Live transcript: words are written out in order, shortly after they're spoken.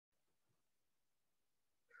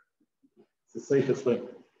It's the safest thing.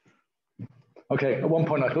 Okay, at one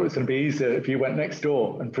point I thought it was going to be easier if you went next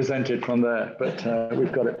door and presented from there, but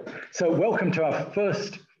we've got it. So welcome to our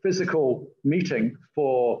first physical meeting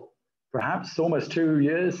for perhaps almost 2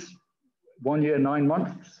 years, 1 year, 9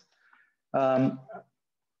 months.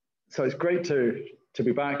 So it's great to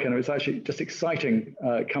be back, and it was actually just exciting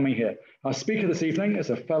coming here. Our speaker this evening is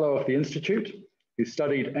a fellow of the Institute who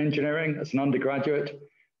studied engineering as an undergraduate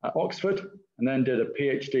at Oxford and then did a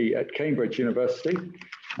PhD at Cambridge University.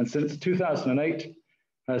 And since 2008,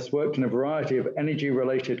 has worked in a variety of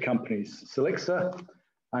energy-related companies, Silixa,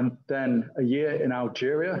 and then a year in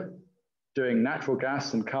Algeria, doing natural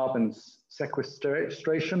gas and carbon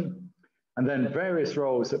sequestration, and then various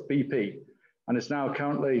roles at BP, and is now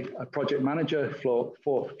currently a project manager for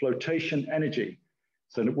Flotation Energy,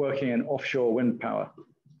 so working in offshore wind power.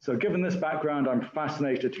 So given this background, I'm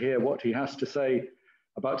fascinated to hear what he has to say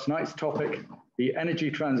about tonight's topic, the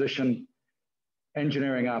energy transition,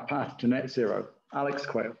 engineering our path to net zero. Alex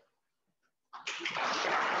Quayle.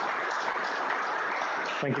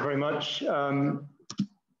 Thank you very much. I am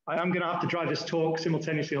going to have to drive this talk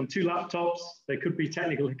simultaneously on 2 laptops. There could be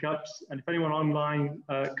technical hiccups, and if anyone online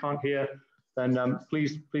can't hear, then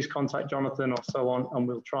please contact Jonathan or so on, and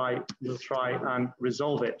we'll try and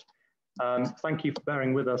resolve it. Thank you for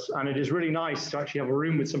bearing with us, and it is really nice to actually have a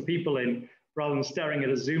room with some people in rather than staring at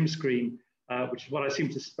a Zoom screen, which is what I seem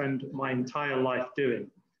to spend my entire life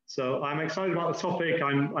doing. So I'm excited about the topic.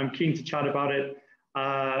 I'm keen to chat about it.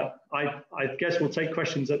 I guess we'll take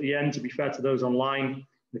questions at the end, to be fair to those online.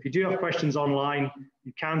 If you do have questions online,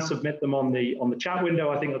 you can submit them on the chat window.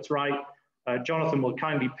 I think that's right. Jonathan will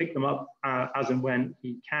kindly pick them up as and when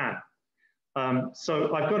he can.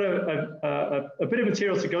 So I've got a bit of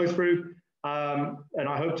material to go through, and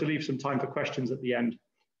I hope to leave some time for questions at the end.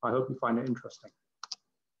 I hope you find it interesting.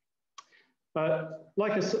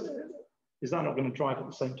 Like I said, is that not going to drive at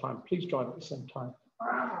the same time? Please drive at the same time.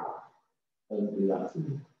 Don't do that to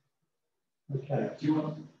me. Okay, do you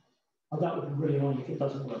want? Oh, that would be really annoying if it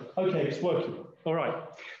doesn't work. Okay, it's working. All right.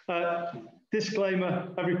 Disclaimer,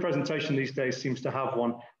 every presentation these days seems to have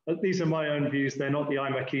one. These are my own views. They're not the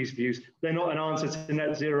IMEC's views. They're not an answer to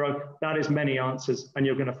net zero. That is many answers, and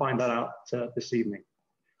you're going to find that out this evening.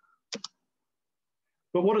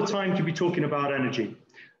 But what a time to be talking about energy.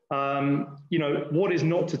 You know, what is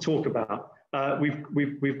not to talk about?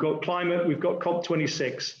 We've got climate, we've got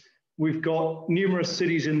COP26, we've got numerous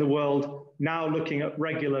cities in the world now looking at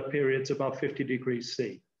regular periods above 50 degrees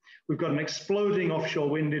C. We've got an exploding offshore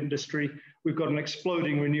wind industry. We've got an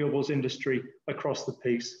exploding renewables industry across the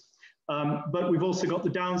piece. But we've also got the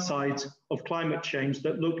downsides of climate change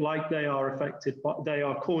that look like they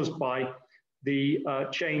are caused by the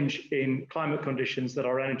change in climate conditions that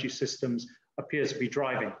our energy systems appear to be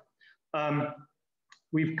driving.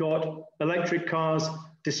 We've got electric cars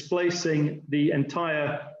displacing the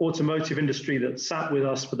entire automotive industry that sat with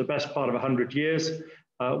us for the best part of 100 years.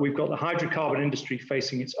 We've got the hydrocarbon industry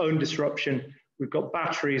facing its own disruption. We've got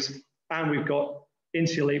batteries, and we've got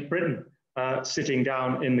Insulate Britain sitting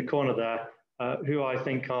down in the corner there, who I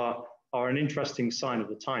think are an interesting sign of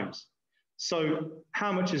the times. So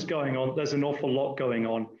how much is going on? There's an awful lot going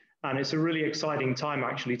on, and it's a really exciting time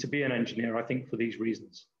actually to be an engineer, I think, for these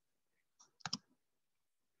reasons.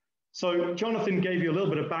 So Jonathan gave you a little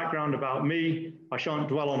bit of background about me. I shan't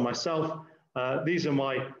dwell on myself. These are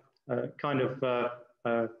my kind of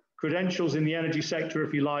credentials in the energy sector,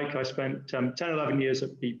 if you like. I spent 10, 11 years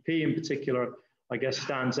at BP in particular, I guess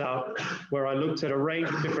stands out, where I looked at a range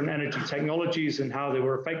of different energy technologies and how they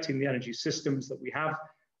were affecting the energy systems that we have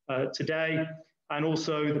today, and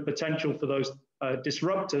also the potential for those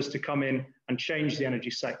disruptors to come in and change the energy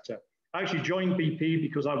sector. I actually joined BP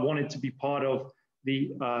because I wanted to be part of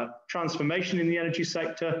the transformation in the energy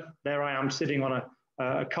sector. There I am sitting on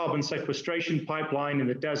a carbon sequestration pipeline in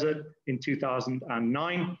the desert in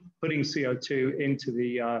 2009, putting CO2 into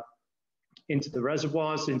the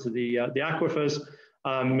reservoirs, into the aquifers,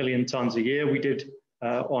 1 million tons a year we did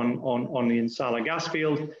on the In Salah gas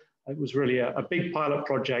field. It was really a big pilot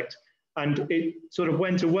project, and it sort of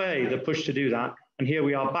went away, the push to do that. And here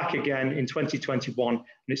we are back again in 2021, and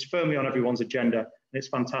it's firmly on everyone's agenda, and it's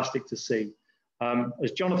fantastic to see.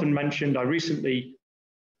 As Jonathan mentioned, I recently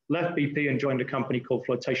left BP and joined a company called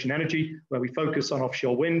Flotation Energy, where we focus on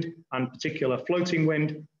offshore wind and particular floating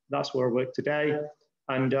wind. That's where I work today.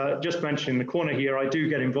 And just mentioning in the corner here, I do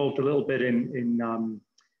get involved a little bit in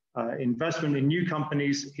investment in new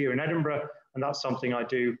companies here in Edinburgh, and that's something I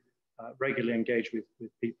do regularly engage with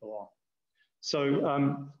people on.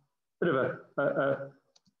 So bit of a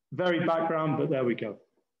very background, but there we go.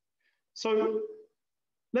 So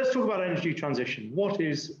let's talk about energy transition. What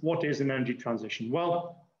is an energy transition?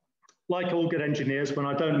 Well, like all good engineers, when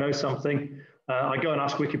I don't know something, I go and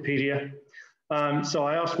ask Wikipedia. So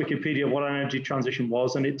I asked Wikipedia what an energy transition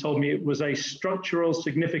was, and it told me it was a structural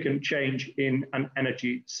significant change in an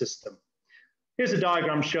energy system. Here's a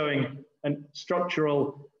diagram showing a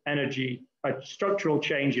structural change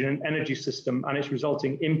in an energy system and its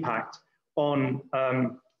resulting impact on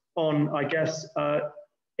I guess,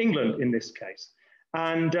 England in this case.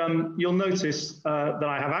 And you'll notice that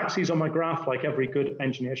I have axes on my graph like every good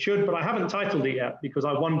engineer should, but I haven't titled it yet because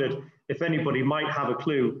I wondered if anybody might have a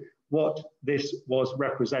clue what this was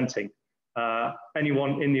representing.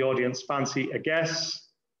 Anyone in the audience fancy a guess?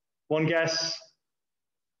 One guess?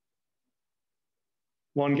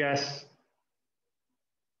 One guess?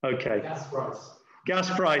 Okay. Gas price. Gas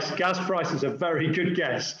price. Gas price is a very good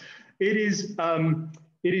guess. It is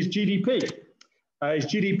GDP. It's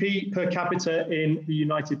GDP per capita in the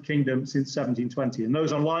United Kingdom since 1720. And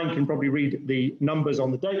those online can probably read the numbers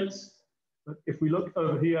on the dates. But if we look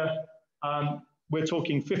over here, we're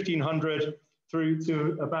talking 1500 through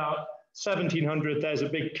to about 1700. There's a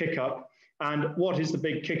big kick up. And what is the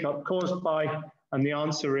big kick up caused by? And the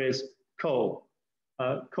answer is coal.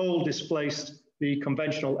 Coal displaced the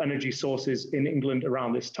conventional energy sources in England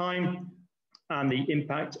around this time, and the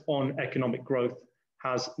impact on economic growth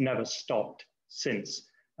has never stopped since.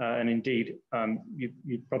 And indeed,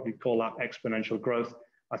 you'd probably call that exponential growth.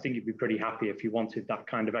 I think you'd be pretty happy if you wanted that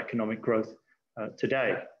kind of economic growth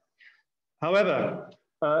today. However,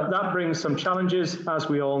 that brings some challenges, as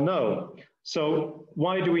we all know. So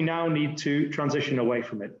why do we now need to transition away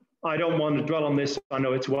from it? I don't want to dwell on this. I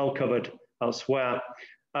know it's well covered elsewhere.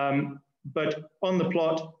 But on the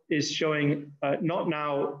plot is showing not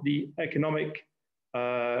now the economic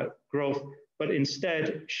growth, but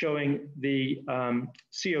instead showing the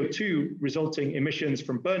CO2 resulting emissions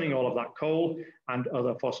from burning all of that coal and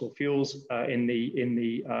other fossil fuels in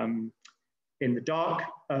the dark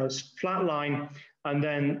flat line. And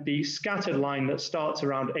then the scattered line that starts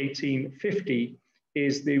around 1850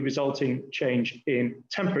 is the resulting change in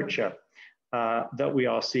temperature that we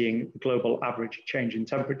are seeing, the global average change in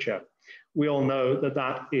temperature. We all know that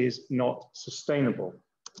that is not sustainable.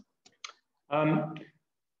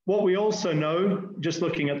 What we also know, just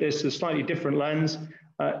looking at this a slightly different lens,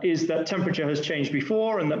 is that temperature has changed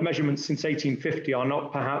before and that measurements since 1850 are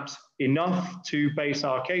not perhaps enough to base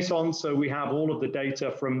our case on. So we have all of the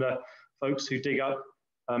data from the folks who dig up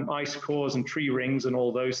ice cores and tree rings and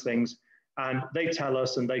all those things. And they tell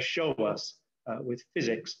us and they show us with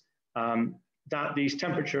physics that these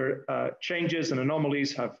temperature changes and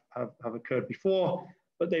anomalies have occurred before,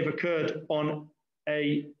 but they've occurred on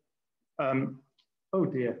a, oh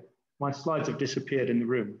dear, my slides have disappeared in the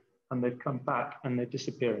room and they've come back and they're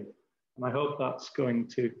disappearing. And I hope that's going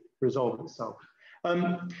to resolve itself.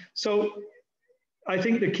 So I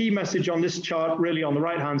think the key message on this chart, really on the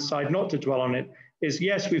right-hand side, not to dwell on it, is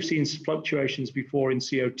yes, we've seen fluctuations before in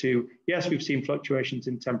CO2. Yes, we've seen fluctuations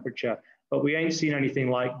in temperature, but we ain't seen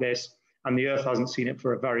anything like this, and the Earth hasn't seen it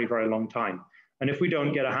for a very, very long time. And if we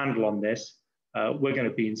don't get a handle on this, we're going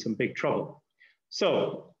to be in some big trouble.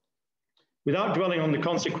 So, without dwelling on the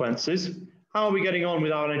consequences, how are we getting on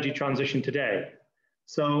with our energy transition today?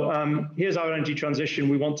 So here's our energy transition.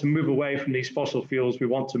 We want to move away from these fossil fuels. We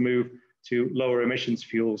want to move to lower emissions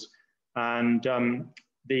fuels. And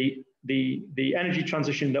the energy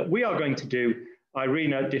transition that we are going to do,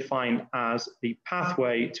 Irina defined as the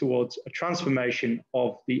pathway towards a transformation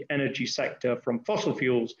of the energy sector from fossil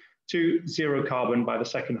fuels to zero carbon by the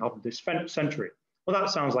second half of this century. Well, that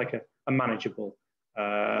sounds like a manageable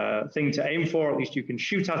thing to aim for. At least you can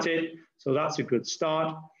shoot at it. So that's a good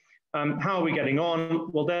start. How are we getting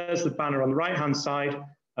on? Well, there's the banner on the right-hand side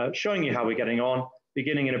showing you how we're getting on,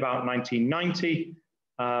 beginning in about 1990,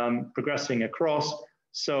 progressing across.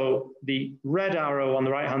 So the red arrow on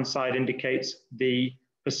the right-hand side indicates the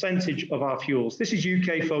percentage of our fuels. This is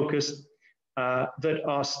UK focused that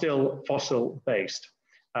are still fossil based.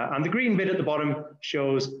 And the green bit at the bottom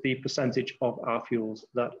shows the percentage of our fuels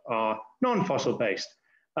that are non-fossil based.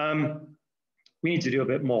 We need to do a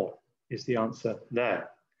bit more, is the answer there.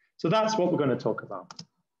 So that's what we're going to talk about.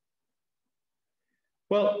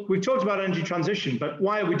 Well, we've talked about energy transition, but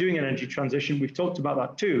why are we doing an energy transition? We've talked about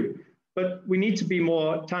that too, but we need to be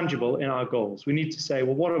more tangible in our goals. We need to say,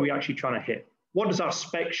 well, what are we actually trying to hit? What does our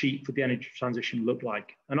spec sheet for the energy transition look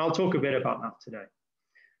like? And I'll talk a bit about that today.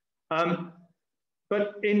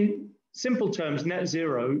 But in simple terms, net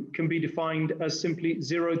zero can be defined as simply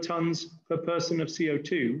 0 tons per person of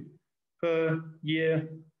CO2 per year,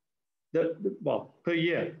 per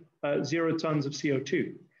year, 0 tons of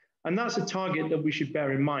CO2. And that's a target that we should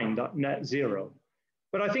bear in mind, that net zero.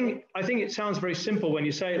 But I think it sounds very simple when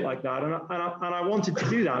you say it like that. And I wanted to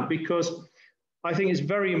do that because I think it's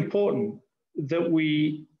very important that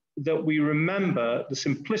we remember the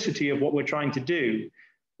simplicity of what we're trying to do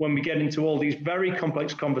when we get into all these very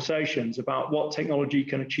complex conversations about what technology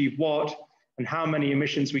can achieve what and how many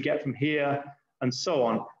emissions we get from here and so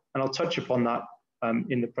on. And I'll touch upon that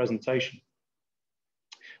in the presentation.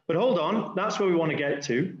 But hold on, that's where we want to get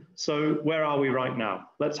to. So where are we right now?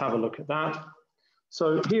 Let's have a look at that.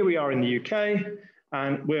 So here we are in the UK,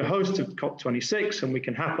 and we're host of COP26, and we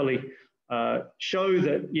can happily show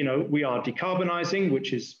that, you know, we are decarbonizing,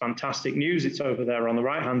 which is fantastic news. It's over there on the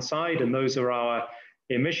right-hand side, and those are our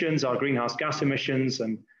emissions, our greenhouse gas emissions,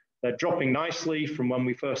 and they're dropping nicely from when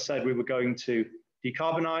we first said we were going to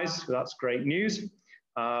decarbonize. So that's great news.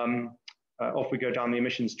 Off we go down the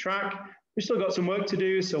emissions track. We've still got some work to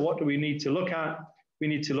do. So what do we need to look at? We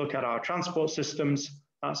need to look at our transport systems.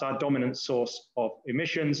 That's our dominant source of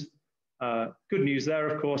emissions. Good news there,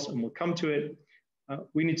 of course, and we'll come to it.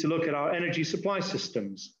 We need to look at our energy supply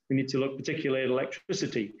systems. We need to look particularly at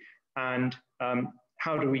electricity and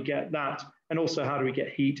how do we get that? And also how do we get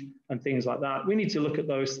heat and things like that? We need to look at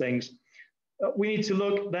those things. We need to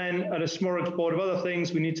look then at a smorgasbord of other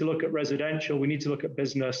things. We need to look at residential. We need to look at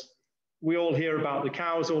business. We all hear about the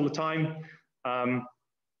cows all the time.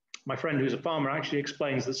 My friend who's a farmer actually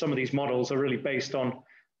explains that some of these models are really based on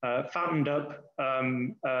fattened up,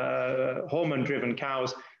 hormone-driven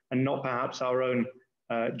cows and not perhaps our own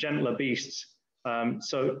gentler beasts.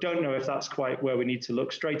 So don't know if that's quite where we need to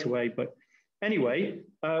look straight away. But anyway,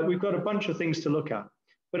 we've got a bunch of things to look at.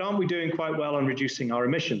 But aren't we doing quite well on reducing our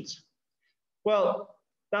emissions? Well,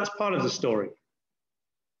 that's part of the story.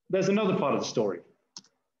 There's another part of the story.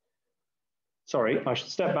 Sorry, I should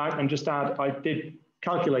step back and just add, I did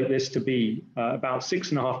calculate this to be about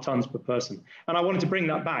 6.5 tons per person. And I wanted to bring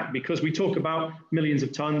that back because we talk about millions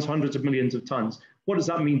of tons, hundreds of millions of tons. What does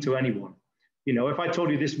that mean to anyone? You know, if I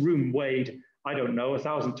told you this room weighed, I don't know,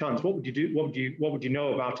 1,000 tons, what would you do? What would you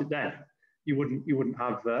know about it then? You wouldn't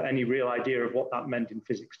have any real idea of what that meant in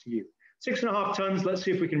physics to you. 6.5 tons, let's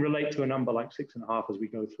see if we can relate to a number like 6.5 as we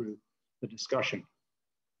go through the discussion.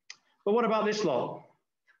 But what about this lot?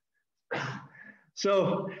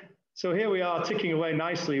 So here we are ticking away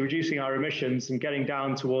nicely, reducing our emissions and getting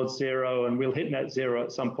down towards zero, and we'll hit net zero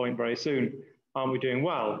at some point very soon. Aren't we doing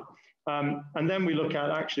well? And then we look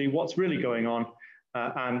at actually what's really going on,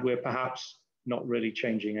 and we're perhaps not really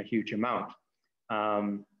changing a huge amount.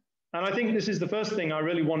 And I think this is the first thing I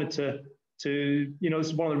really wanted to you know, this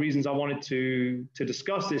is one of the reasons I wanted to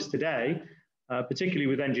discuss this today, particularly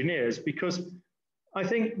with engineers, because I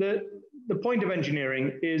think that the point of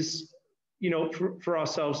engineering is, you know, for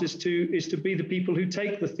ourselves is to be the people who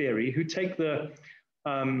take the theory, who take the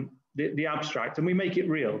abstract, and we make it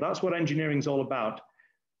real. That's what engineering is all about.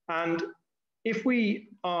 And if we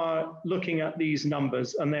are looking at these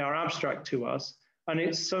numbers and they are abstract to us, and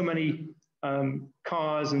it's so many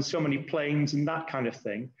cars and so many planes and that kind of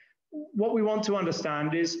thing, what we want to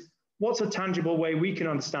understand is what's a tangible way we can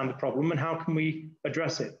understand the problem and how can we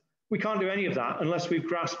address it? We can't do any of that unless we've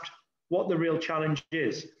grasped what the real challenge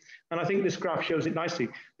is. And I think this graph shows it nicely.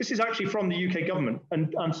 This is actually from the UK government,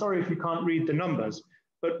 and I'm sorry if you can't read the numbers,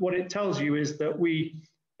 but what it tells you is that we,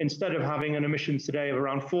 instead of having an emissions today of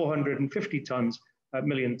around 450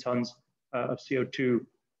 million tons of CO2,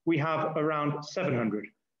 we have around 700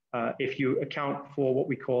 if you account for what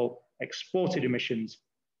we call exported emissions.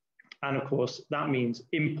 And of course, that means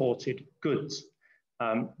imported goods,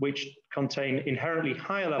 which contain inherently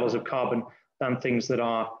higher levels of carbon than things that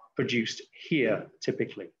are produced here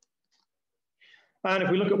typically. And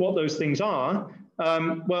if we look at what those things are,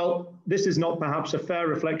 well, this is not perhaps a fair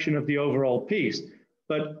reflection of the overall piece,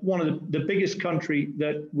 but one of the biggest country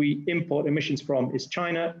that we import emissions from is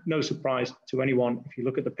China. No surprise to anyone if you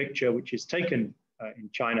look at the picture which is taken in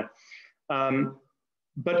China.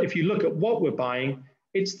 But if you look at what we're buying,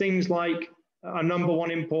 it's things like our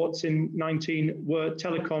 #1 imports in 19 were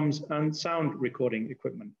telecoms and sound recording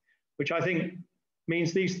equipment, which I think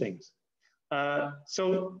means these things.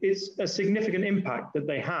 So it's a significant impact that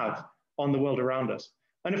they have on the world around us.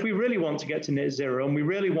 And if we really want to get to net zero, and we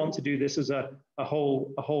really want to do this as a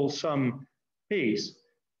wholesome piece,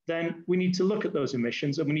 then we need to look at those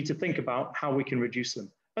emissions and we need to think about how we can reduce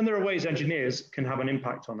them. And there are ways engineers can have an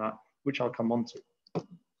impact on that, which I'll come on to.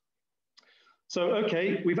 So,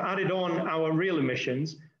 okay, we've added on our real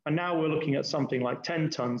emissions, and now we're looking at something like 10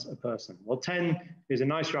 tons a person. Well, 10 is a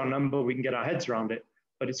nice round number, we can get our heads around it,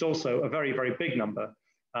 but it's also a very, very big number.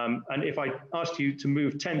 And if I asked you to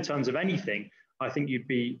move 10 tons of anything, I think you'd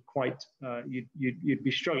be quite, you'd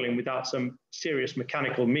be struggling without some serious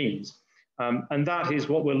mechanical means. And that is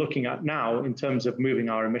what we're looking at now in terms of moving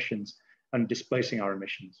our emissions and displacing our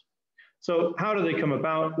emissions. So how do they come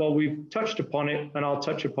about? Well, we've touched upon it, and I'll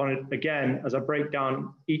touch upon it again as I break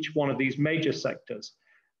down each one of these major sectors.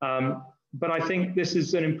 But I think this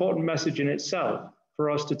is an important message in itself for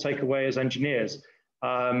us to take away as engineers.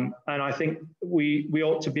 And I think we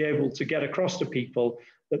ought to be able to get across to people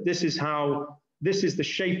that this is the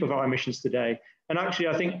shape of our emissions today. And actually,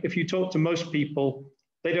 I think if you talk to most people,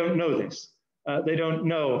 they don't know this. They don't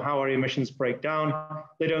know how our emissions break down.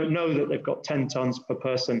 They don't know that they've got 10 tons per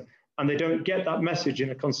person, and they don't get that message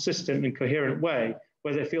in a consistent and coherent way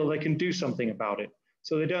where they feel they can do something about it.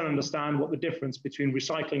 So they don't understand what the difference between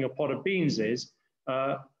recycling a pot of beans is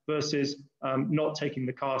versus not taking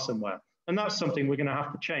the car somewhere. And that's something we're going to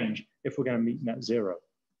have to change if we're going to meet net zero.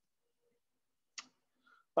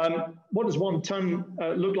 What does 1 ton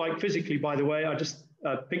look like physically, by the way? I just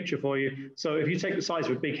picture for you. So if you take the size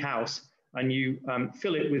of a big house and you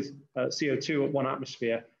fill it with CO2 at 1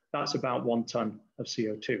 atmosphere, that's about 1 ton of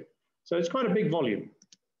CO2. So it's quite a big volume.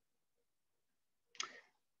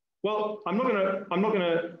 Well, I'm not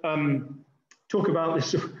gonna talk about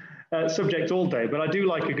this subject all day, but I do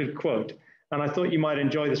like a good quote, and I thought you might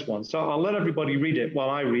enjoy this one. So I'll let everybody read it while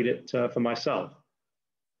I read it for myself.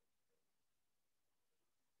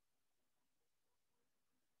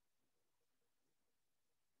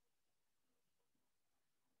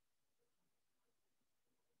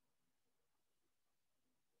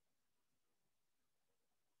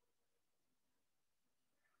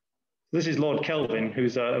 This is Lord Kelvin,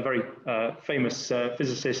 who's a very famous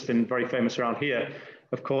physicist and very famous around here,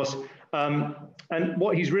 of course. And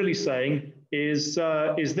what he's really saying is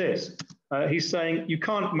this. He's saying you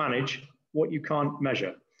can't manage what you can't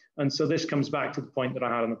measure. And so this comes back to the point that I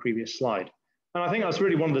had on the previous slide. And I think that's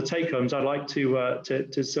really one of the take-homes I'd like to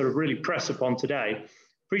sort of really press upon today.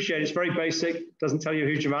 Appreciate it's very basic, doesn't tell you a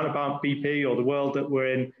huge amount about BP or the world that we're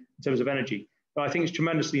in terms of energy, but I think it's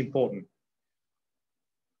tremendously important.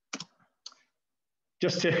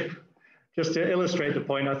 Just to illustrate the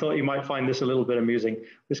point, I thought you might find this a little bit amusing.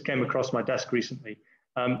 This came across my desk recently.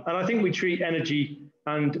 And I think we treat energy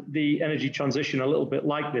and the energy transition a little bit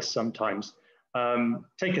like this sometimes.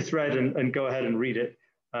 Take a thread and go ahead and read it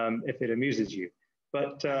if it amuses you.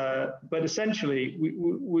 But essentially,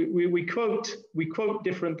 we quote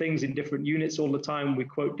different things in different units all the time. We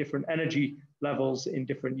quote different energy levels in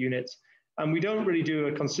different units. And we don't really do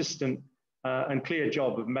a consistent and clear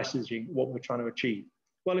job of messaging what we're trying to achieve.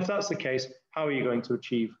 Well, if that's the case, how are you going to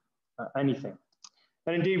achieve anything?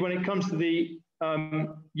 And indeed, when it comes to the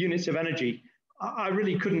units of energy, I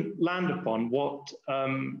really couldn't land upon what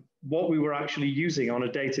we were actually using on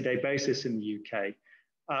a day-to-day basis in the UK.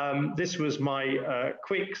 This was my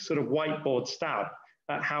quick sort of whiteboard stab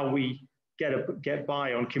at how we get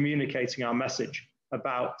by on communicating our message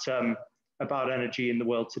about energy in the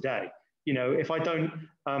world today. You know, if I don't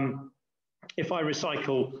if I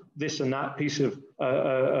recycle this and that piece of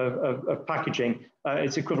packaging,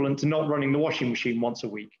 it's equivalent to not running the washing machine once a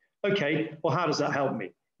week. Okay, well, how does that help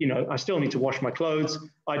me? You know, I still need to wash my clothes.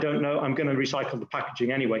 I don't know, I'm going to recycle the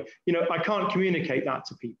packaging anyway. You know, I can't communicate that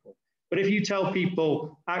to people. But if you tell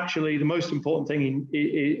people, actually, the most important thing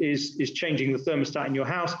is changing the thermostat in your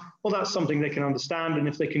house, well, that's something they can understand. And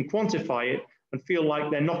if they can quantify it and feel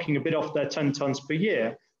like they're knocking a bit off their 10 tons per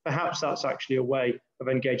year, perhaps that's actually a way of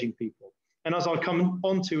engaging people. And as I'll come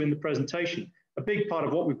on to in the presentation, a big part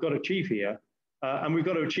of what we've got to achieve here, and we've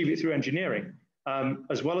got to achieve it through engineering,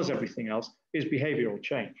 as well as everything else, is behavioral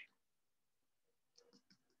change.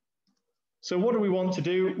 So what do we want to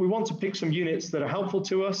do? We want to pick some units that are helpful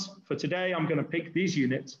to us. For today, I'm going to pick these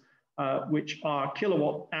units, which are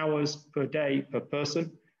kilowatt hours per day per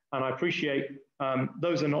person. And I appreciate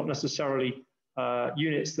those are not necessarily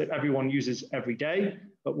units that everyone uses every day,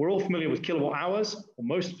 but we're all familiar with kilowatt hours, or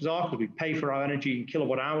most of us are, because we pay for our energy in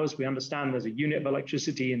kilowatt hours. We understand there's a unit of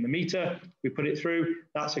electricity in the meter. We put it through,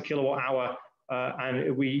 that's a kilowatt hour. And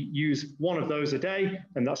if we use one of those a day,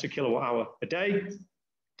 then that's a kilowatt hour a day.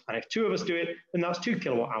 And if two of us do it, then that's 2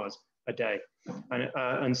 kilowatt hours a day,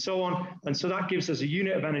 and so on. And so that gives us a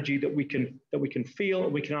unit of energy that we can feel,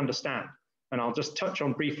 we can understand. And I'll just touch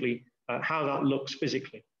on briefly how that looks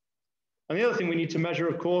physically. And the other thing we need to measure,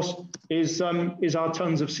 of course, is our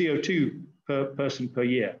tons of CO2 per person per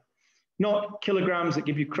year. Not kilograms that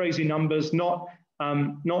give you crazy numbers, not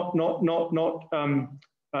barrels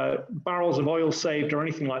of oil saved or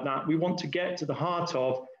anything like that. We want to get to the heart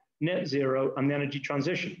of net zero and the energy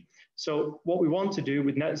transition. So what we want to do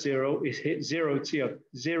with net zero is hit zero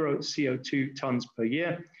CO2 tons per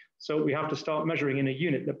year. So we have to start measuring in a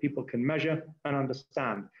unit that people can measure and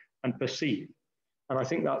understand and perceive. And I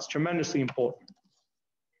think that's tremendously important.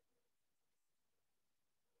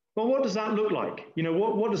 But what does that look like? You know,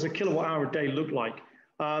 what does a kilowatt hour a day look like?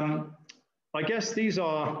 I guess these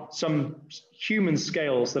are some human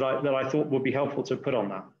scales that I thought would be helpful to put on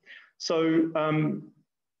that. So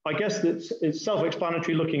I guess that it's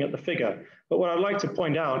self-explanatory looking at the figure. But what I'd like to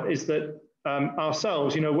point out is that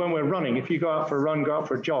ourselves, you know, when we're running, if you go out for a run, go out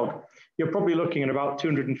for a jog, you're probably looking at about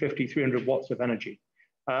 250, 300 watts of energy.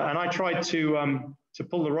 And I tried to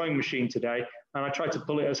pull the rowing machine today, and I tried to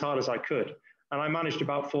pull it as hard as I could. And I managed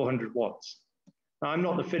about 400 watts. Now, I'm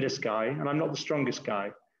not the fittest guy, and I'm not the strongest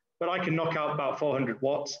guy, but I can knock out about 400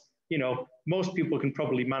 watts. You know, most people can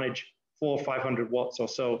probably manage 400 or 500 watts or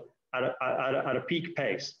so at a peak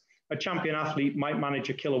pace. A champion athlete might manage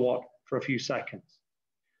a kilowatt for a few seconds.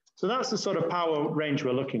 So that's the sort of power range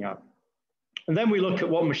we're looking at. And then we look at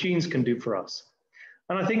what machines can do for us.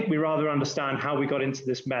 And I think we rather understand how we got into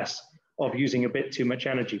this mess of using a bit too much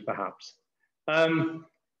energy, perhaps.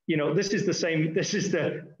 You know, this is the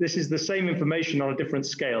same information on a different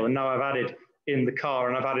scale, and now I've added in the car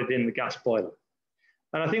and I've added in the gas boiler.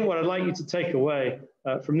 And I think what I'd like you to take away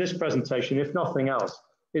from this presentation, if nothing else,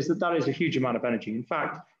 is that that is a huge amount of energy. In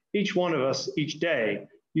fact, each one of us each day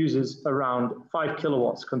uses around 5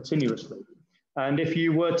 kilowatts continuously. And if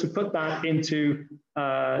you were to put that into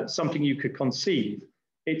something you could conceive,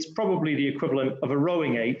 it's probably the equivalent of a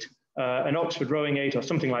rowing 8, an Oxford rowing 8 or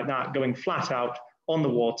something like that, going flat out on the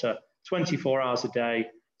water, 24 hours a day,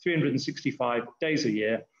 365 days a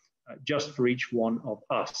year, just for each one of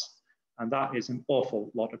us. And that is an awful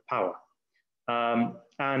lot of power.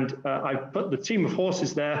 I've put the team of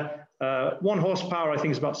horses there. 1 horsepower, I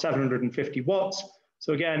think, is about 750 watts.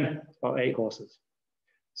 So again, about 8 horses.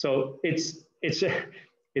 So it's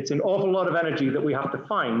an awful lot of energy that we have to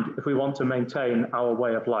find if we want to maintain our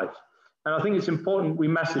way of life. And I think it's important we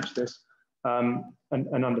message this and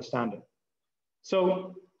understand it.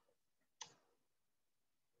 So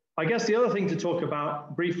I guess the other thing to talk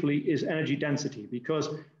about briefly is energy density, because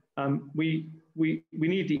we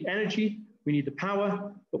need the energy, we need the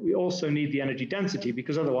power, but we also need the energy density,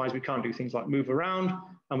 because otherwise we can't do things like move around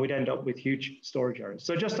and we'd end up with huge storage areas.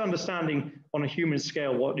 So just understanding on a human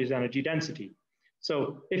scale, what is energy density?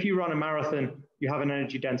 So if you run a marathon, you have an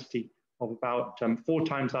energy density of about 4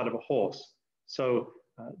 times that of a horse. So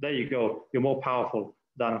there you go, you're more powerful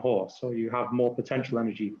than a horse. So you have more potential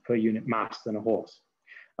energy per unit mass than a horse.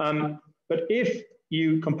 But if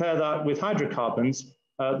you compare that with hydrocarbons,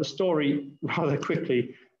 the story rather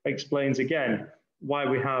quickly explains again why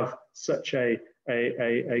we have such a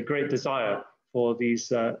great desire for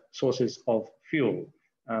these sources of fuel.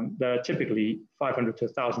 They're typically 500 to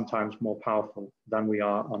 1,000 times more powerful than we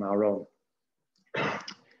are on our own.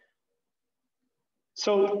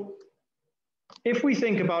 So if we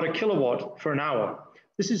think about a kilowatt for an hour,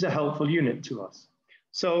 this is a helpful unit to us.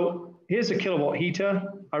 So here's a kilowatt heater.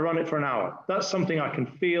 I run it for an hour. That's something I can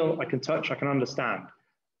feel, I can touch, I can understand.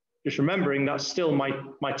 Just remembering that's still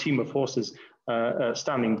my team of horses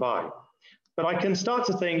standing by. But I can start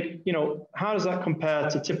to think, you know, how does that compare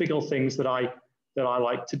to typical things that I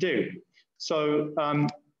like to do? So,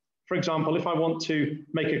 for example, if I want to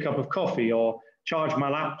make a cup of coffee or charge my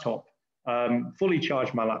laptop, fully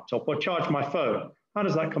charge my laptop or charge my phone, how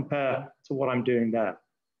does that compare to what I'm doing there?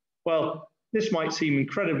 Well, this might seem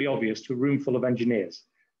incredibly obvious to a room full of engineers,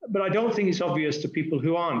 but I don't think it's obvious to people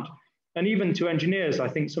who aren't. And even to engineers, I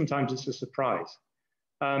think sometimes it's a surprise.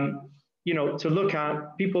 You know, to look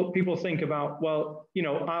at, people think about, well, you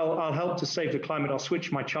know, I'll help to save the climate. I'll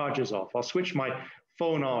switch my chargers off. I'll switch my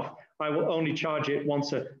phone off. I will only charge it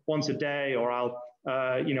once a day, or I'll,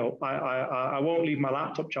 you know, I won't leave my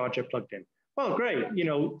laptop charger plugged in. Well, great, you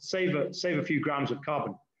know, save a few grams of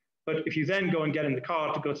carbon. But if you then go and get in the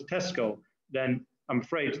car to go to Tesco, then I'm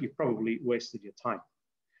afraid you've probably wasted your time.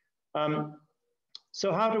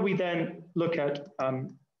 So how do we then look at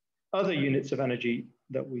other units of energy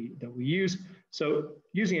that we use? So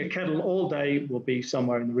using a kettle all day will be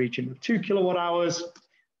somewhere in the region of 2 kilowatt hours.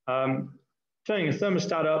 Turning a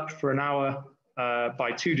thermostat up for an hour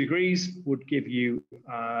by 2 degrees would give you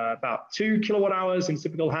about 2 kilowatt hours in a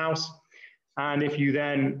typical house. And if you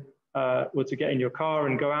then were to get in your car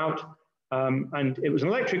and go out, and it was an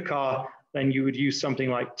electric car, then you would use something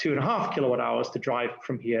like 2.5 kilowatt hours to drive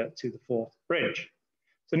from here to the Forth Bridge.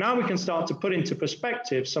 So now we can start to put into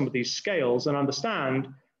perspective some of these scales and understand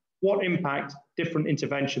what impact different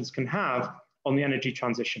interventions can have on the energy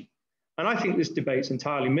transition. And I think this debate's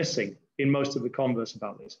entirely missing in most of the converse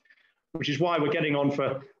about this, which is why we're getting on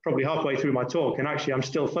for probably halfway through my talk. And actually, I'm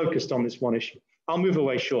still focused on this one issue. I'll move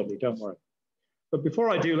away shortly, don't worry. But before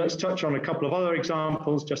I do, let's touch on a couple of other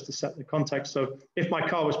examples just to set the context. So if my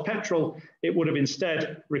car was petrol, it would have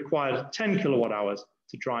instead required 10 kilowatt hours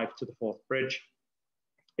to drive to the Forth Bridge.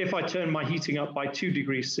 If I turn my heating up by 2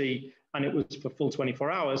 degrees C and it was for full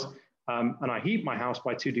 24 hours, and I heat my house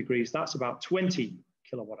by 2 degrees, that's about 20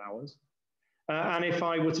 kilowatt hours. And if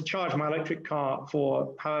I were to charge my electric car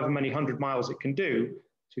for however many 100 miles it can do,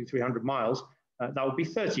 200-300 miles, that would be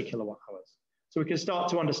 30 kilowatt hours. So we can start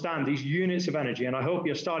to understand these units of energy, and I hope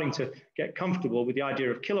you're starting to get comfortable with the idea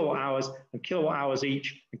of kilowatt hours and kilowatt hours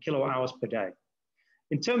each and kilowatt hours per day.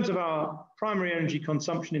 In terms of our primary energy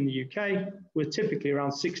consumption in the UK, we're typically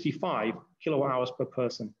around 65 kilowatt hours per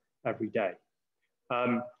person every day.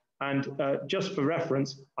 Just for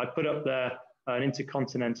reference, I put up there an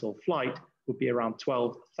intercontinental flight would be around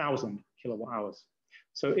 12,000 kilowatt hours.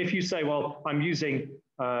 So if you say, well, I'm using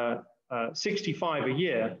 65 a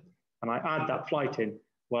year, and I add that flight in,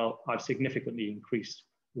 well, I've significantly increased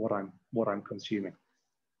what I'm consuming.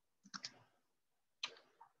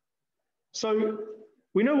 So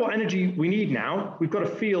we know what energy we need now. We've got a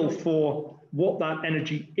feel for what that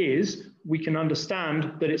energy is. We can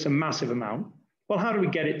understand that it's a massive amount. Well, how do we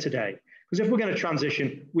get it today? Because if we're going to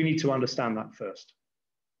transition, we need to understand that first.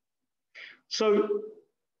 So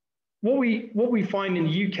what we find in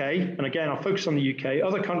the UK, and again, I'll focus on the UK,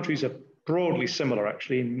 other countries are broadly similar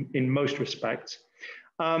actually in most respects,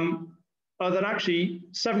 are that actually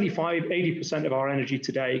 75–80% of our energy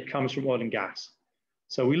today comes from oil and gas.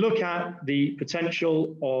 So we look at the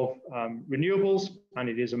potential of renewables, and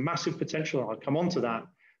it is a massive potential, and I'll come on to that,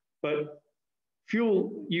 but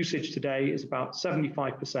fuel usage today is about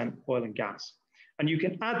 75% oil and gas. And you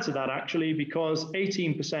can add to that actually because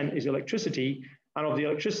 18% is electricity, and of the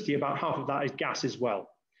electricity, about half of that is gas as well.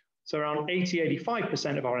 So around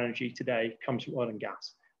 80–85% of our energy today comes from oil and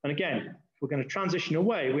gas. And again, if we're going to transition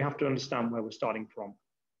away, we have to understand where we're starting from.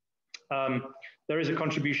 There is a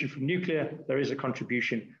contribution from nuclear, there is a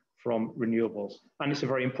contribution from renewables, and it's a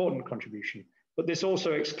very important contribution. But this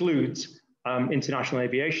also excludes international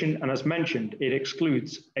aviation, and as mentioned, it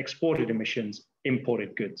excludes exported emissions,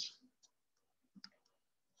 imported goods.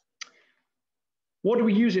 What do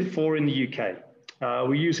we use it for in the UK?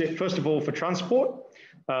 We use it, first of all, for transport.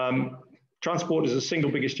 Transport is the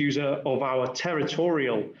single biggest user of our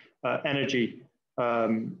territorial energy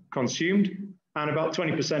consumed, and about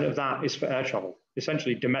 20% of that is for air travel,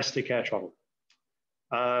 essentially domestic air travel.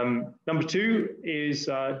 Number two is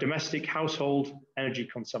domestic household energy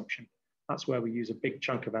consumption. That's where we use a big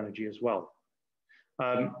chunk of energy as well.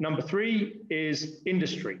 Number three is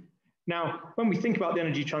industry. Now, when we think about the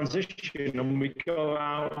energy transition and we go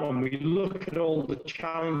out and we look at all the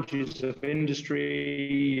challenges of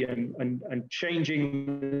industry and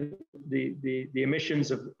changing the emissions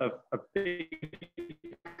of big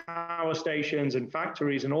power stations and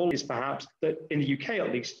factories and all this, perhaps, that in the UK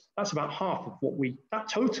at least, that's about half of what that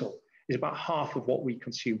total is about half of what we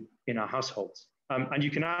consume in our households. And you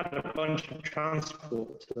can add a bunch of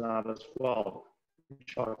transport to that as well,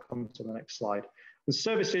 which I'll come to the next slide. And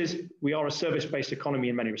services, we are a service-based economy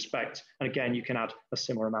in many respects. And again, you can add a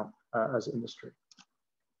similar amount as industry.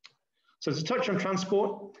 So to touch on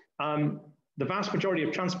transport, the vast majority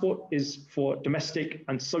of transport is for domestic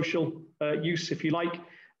and social use, if you like.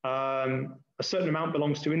 A certain amount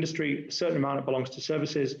belongs to industry, a certain amount belongs to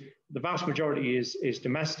services. The vast majority is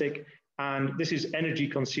domestic, and this is energy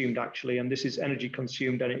consumed actually, and this is energy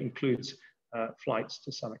consumed and it includes flights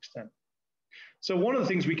to some extent. So one of the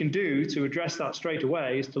things we can do to address that straight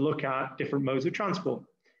away is to look at different modes of transport.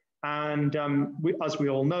 And as we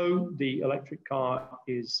all know, the electric car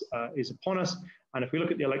is upon us. And if we look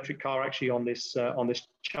at the electric car actually on this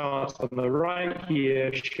chart on the right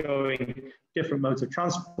here, showing different modes of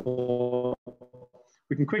transport,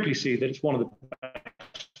 we can quickly see that it's one of the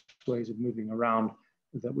best ways of moving around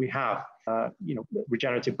that we have.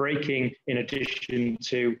 Regenerative braking, in addition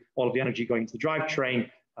to all of the energy going to the drivetrain,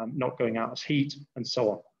 not going out as heat, and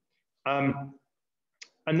so on.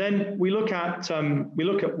 And then we look at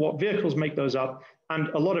what vehicles make those up, and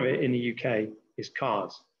a lot of it in the UK is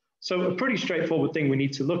cars. So a pretty straightforward thing we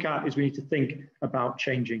need to look at is we need to think about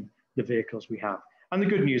changing the vehicles we have. And the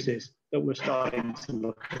good news is that we're starting to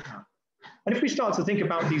look at that. And if we start to think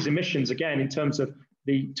about these emissions again in terms of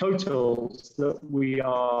the totals that we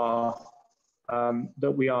are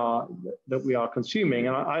consuming,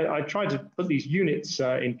 and I tried to put these units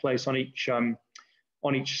in place on each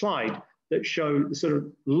slide that show the sort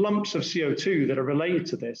of lumps of CO2 that are related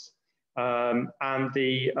to this, and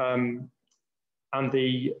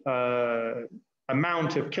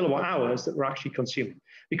amount of kilowatt hours that we're actually consuming.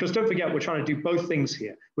 Because don't forget, we're trying to do both things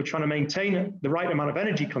here. We're trying to maintain the right amount of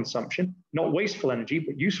energy consumption, not wasteful energy,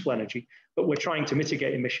 but useful energy, but we're trying to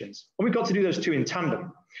mitigate emissions. And we've got to do those two in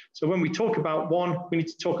tandem. So when we talk about one, we need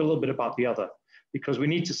to talk a little bit about the other, because we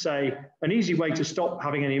need to say an easy way to stop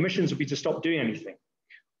having any emissions would be to stop doing anything.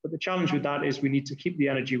 But the challenge with that is we need to keep the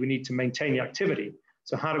energy, we need to maintain the activity.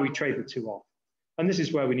 So how do we trade the two off? And this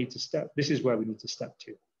is where we need to step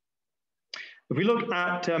to. If we look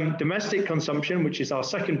at domestic consumption, which is our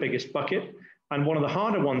second biggest bucket, and one of the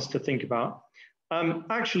harder ones to think about,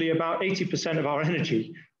 actually about 80% of our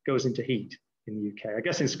energy goes into heat in the UK. I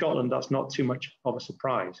guess in Scotland, that's not too much of a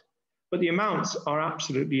surprise. But the amounts are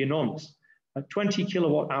absolutely enormous. 20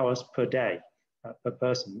 kilowatt hours per day per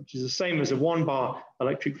person, which is the same as a 1-bar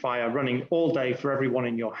electric fire running all day for everyone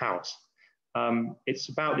in your house. It's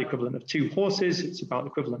about the equivalent of 2 horses. It's about the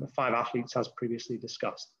equivalent of 5 athletes, as previously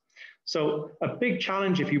discussed. So a big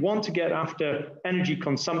challenge if you want to get after energy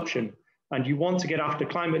consumption and you want to get after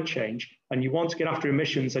climate change and you want to get after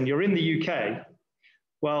emissions and you're in the UK,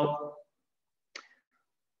 well,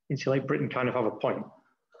 Insulate Britain kind of have a point.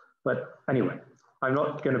 But anyway, I'm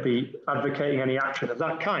not going to be advocating any action of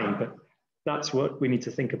that kind, but that's what we need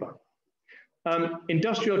to think about.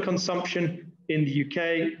 Industrial consumption in the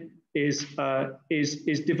UK is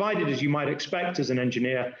divided, as you might expect as an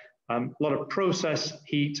engineer. A lot of process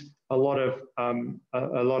heat, a lot of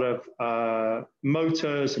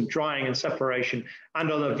motors and drying and separation,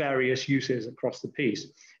 and other various uses across the piece.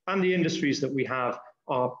 And the industries that we have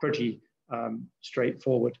are pretty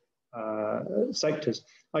straightforward sectors.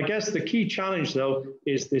 I guess the key challenge, though,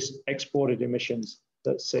 is this exported emissions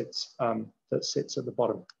that sits at the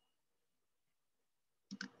bottom.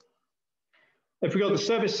 If we go to the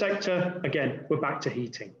service sector, again, we're back to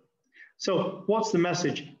heating. So what's the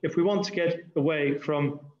message? If we want to get away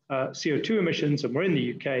from CO2 emissions and we're in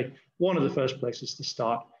the UK, one of the first places to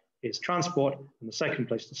start is transport, and the second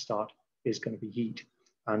place to start is going to be heat.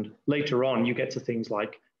 And later on, you get to things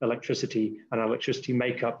like electricity and electricity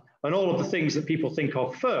makeup and all of the things that people think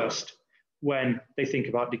of first when they think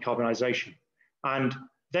about decarbonisation. And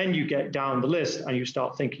then you get down the list and you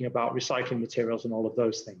start thinking about recycling materials and all of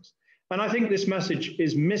those things. And I think this message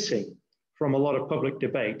is missing from a lot of public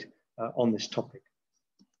debate on this topic.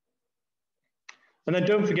 And then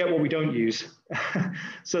don't forget what we don't use.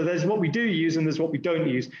 So there's what we do use and there's what we don't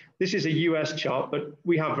use. This is a US chart, but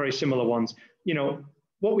we have very similar ones. You know,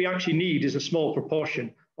 what we actually need is a small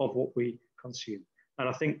proportion of what we consume. And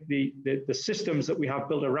I think the systems that we have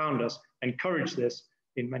built around us encourage this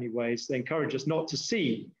in many ways. They encourage us not to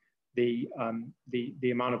see the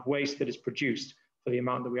amount of waste that is produced for the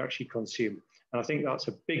amount that we actually consume. And I think that's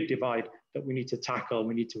a big divide that we need to tackle,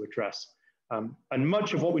 we need to address. And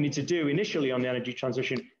much of what we need to do initially on the energy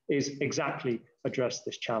transition is exactly address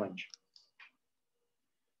this challenge.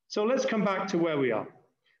 So let's come back to where we are.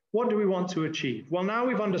 What do we want to achieve? Well, now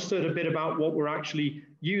we've understood a bit about what we're actually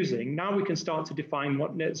using. Now we can start to define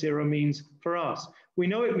what net zero means for us. We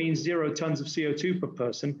know it means 0 tons of CO2 per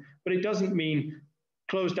person, but it doesn't mean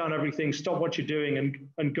close down everything, stop what you're doing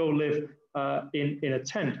and go live in a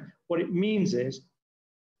tent. What it means is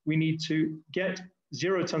we need to get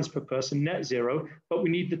 0 tons per person, net zero, but we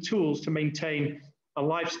need the tools to maintain a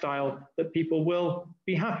lifestyle that people will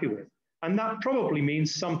be happy with. And that probably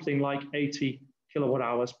means something like 80 kilowatt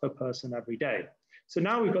hours per person every day. So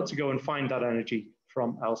now we've got to go and find that energy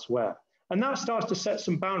from elsewhere. And that starts to set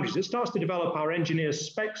some boundaries. It starts to develop our engineer's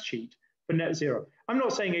specs sheet for net zero. I'm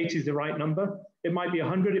not saying 80 is the right number. It might be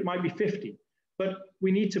 100, it might be 50. But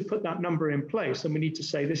we need to put that number in place and we need to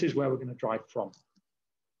say this is where we're going to drive from.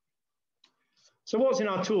 So what's in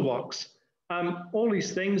our toolbox? All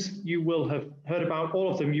these things you will have heard about,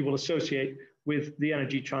 all of them you will associate with the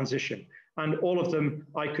energy transition. And all of them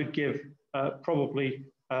I could give probably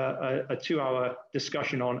a 2-hour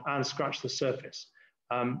discussion on and scratch the surface.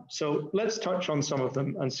 So let's touch on some of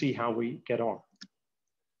them and see how we get on.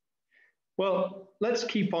 Well, let's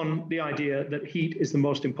keep on the idea that heat is the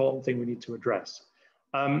most important thing we need to address.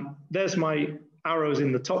 There's my arrows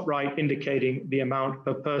in the top right indicating the amount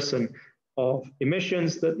per person of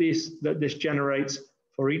emissions that this generates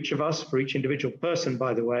for each of us, for each individual person,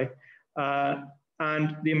 by the way,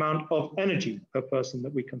 and the amount of energy per person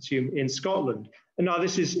that we consume in Scotland. And now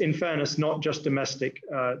this is, in fairness, not just domestic.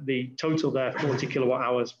 The total there, 40 kilowatt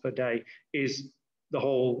hours per day, is the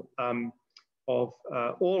whole of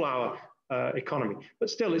all our economy. But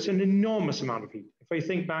still, it's an enormous amount of heat. If we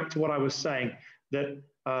think back to what I was saying, that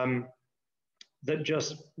that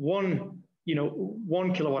just one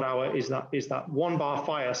kilowatt hour is that 1-bar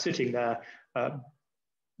fire sitting there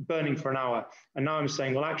burning for an hour. And now I'm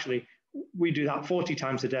saying, well, actually, we do that 40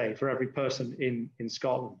 times a day for every person in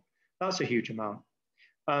Scotland. That's a huge amount.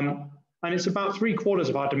 And it's about 3/4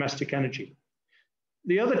 of our domestic energy.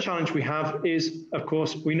 The other challenge we have is, of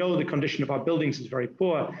course, we know the condition of our buildings is very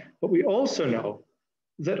poor, but we also know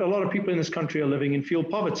that a lot of people in this country are living in fuel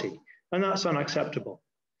poverty, and that's unacceptable.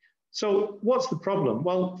 So what's the problem?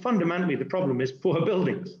 Well, fundamentally, the problem is poor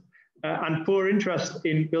buildings and poor interest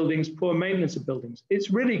in buildings, poor maintenance of buildings. It's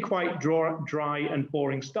really quite dry and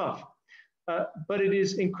boring stuff, but it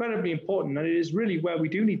is incredibly important, and it is really where we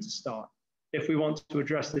do need to start if we want to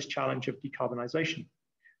address this challenge of decarbonisation.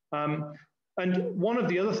 And one of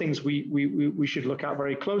the other things we should look at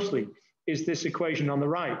very closely is this equation on the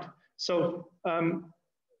right. So,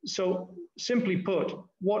 so simply put,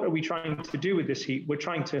 what are we trying to do with this heat? We're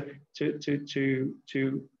trying to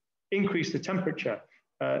increase the temperature,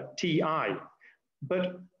 TI.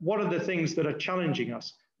 But what are the things that are challenging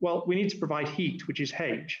us? Well, we need to provide heat, which is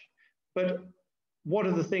H. But what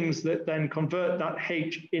are the things that then convert that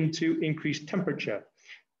H into increased temperature?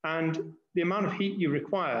 And the amount of heat you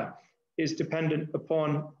require is dependent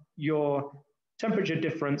upon your temperature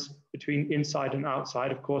difference between inside and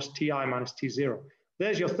outside, of course, Ti minus T0.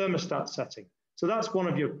 There's your thermostat setting. So that's one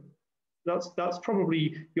of your, that's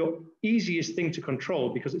probably your easiest thing to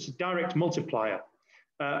control because it's a direct multiplier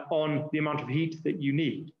on the amount of heat that you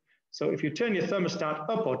need. So if you turn your thermostat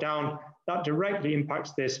up or down, that directly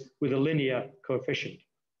impacts this with a linear coefficient.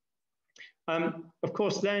 Of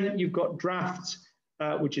course, then you've got drafts,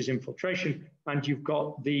 which is infiltration, and you've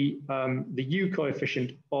got the U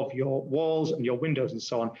coefficient of your walls and your windows and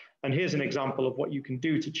so on. And here's an example of what you can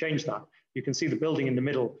do to change that. You can see the building in the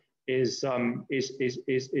middle is a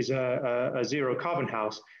zero carbon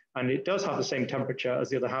house, and it does have the same temperature as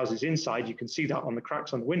the other houses inside. You can see that on the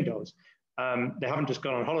cracks on the windows. They haven't just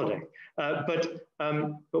gone on holiday. But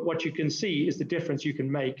what you can see is the difference you can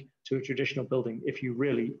make to a traditional building if you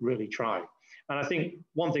really, really try. And I think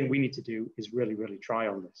one thing we need to do is really, really try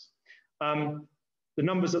on this. The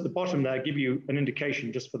numbers at the bottom there give you an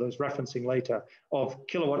indication, just for those referencing later, of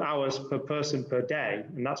kilowatt hours per person per day,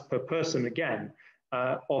 and that's per person again,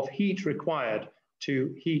 of heat required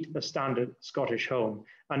to heat a standard Scottish home.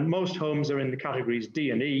 And most homes are in the categories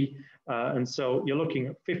D and E, and so you're looking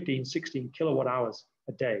at 15, 16 kilowatt hours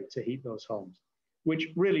a day to heat those homes, which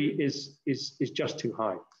really is just too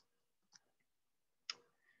high.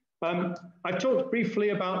 I've talked briefly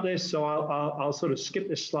about this, so I'll sort of skip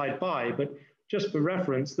this slide by, but just for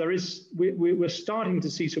reference, we're starting to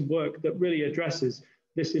see some work that really addresses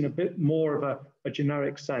this in a bit more of a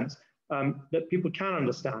generic sense that people can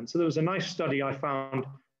understand. So there was a nice study I found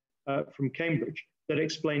from Cambridge that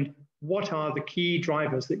explained what are the key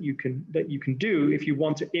drivers that you can do if you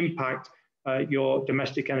want to impact your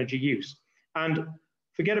domestic energy use. And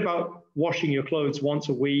forget about washing your clothes once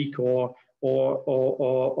a week or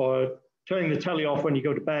turning the telly off when you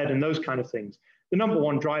go to bed and those kind of things. The number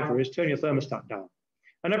one driver is turn your thermostat down.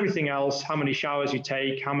 And everything else, how many showers you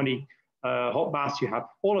take, how many hot baths you have,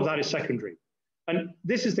 all of that is secondary. And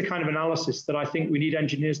this is the kind of analysis that I think we need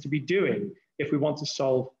engineers to be doing if we want to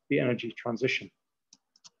solve the energy transition.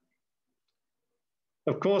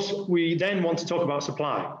 Of course, we then want to talk about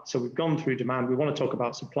supply. So we've gone through demand, we want to talk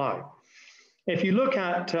about supply. If you look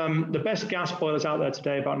at the best gas boilers out there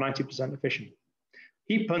today, about 90% efficient.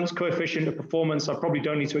 Heat pumps coefficient of performance, I probably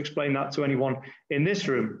don't need to explain that to anyone in this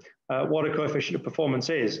room, what a coefficient of performance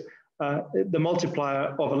is. The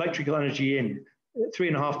multiplier of electrical energy in,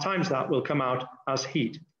 3.5 times that will come out as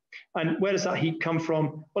heat. And where does that heat come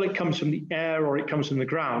from? Well, it comes from the air or it comes from the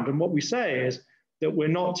ground. And what we say is that we're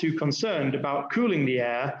not too concerned about cooling the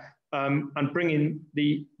air and bringing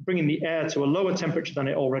the air to a lower temperature than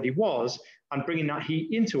it already was and bringing that heat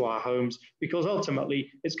into our homes, because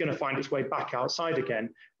ultimately it's going to find its way back outside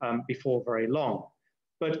again before very long,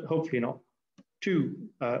 but hopefully not too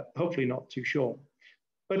short.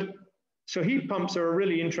 But so heat pumps are a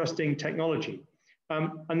really interesting technology,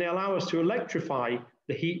 and they allow us to electrify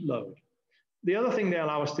the heat load. The other thing they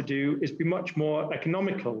allow us to do is be much more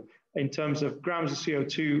economical in terms of grams of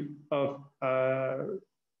CO2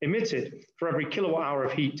 emitted for every kilowatt hour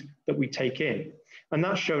of heat that we take in. And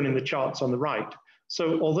that's shown in the charts on the right.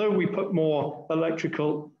 So although we put more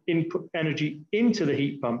electrical input energy into the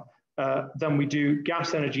heat pump than we do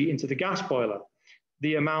gas energy into the gas boiler,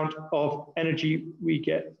 the amount of energy we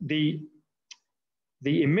get, the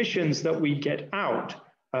emissions that we get out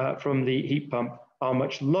from the heat pump are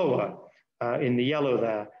much lower. In the yellow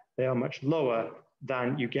there, they are much lower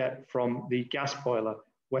than you get from the gas boiler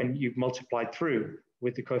when you've multiplied through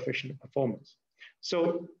with the coefficient of performance.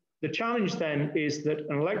 So the challenge then is that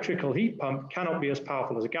an electrical heat pump cannot be as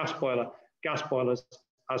powerful as a gas boiler. Gas boilers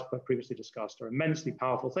as per previously discussed, are immensely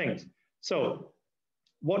powerful things. So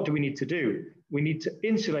what do we need to do? We need to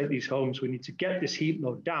insulate these homes. We need to get this heat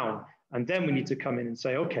load down. And then we need to come in and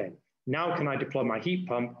say, okay, now can I deploy my heat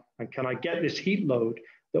pump? And can I get this heat load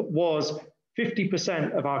that was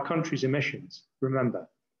 50% of our country's emissions? Remember,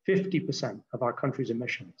 50% of our country's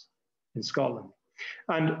emissions in Scotland.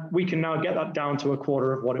 And we can now get that down to a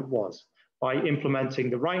quarter of what it was by implementing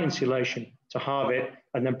the right insulation to halve it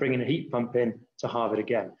and then bringing a heat pump in to halve it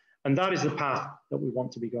again. And that is the path that we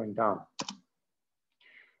want to be going down.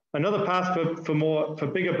 Another path for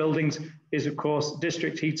bigger buildings is, of course,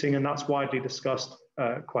 district heating, and that's widely discussed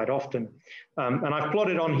quite often. And I've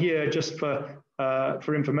plotted on here just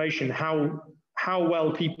for information how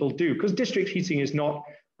well people do, because district heating is not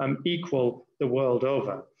equal the world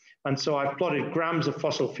over. And so I've plotted grams of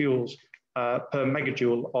fossil fuels per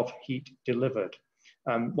megajoule of heat delivered.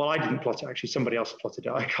 Well, I didn't plot it, actually, somebody else plotted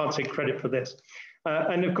it. I can't take credit for this.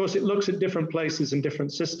 And of course, it looks at different places and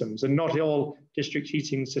different systems, and not all district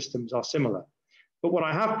heating systems are similar. But what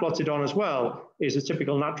I have plotted on as well is a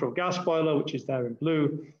typical natural gas boiler, which is there in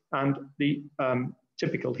blue, and the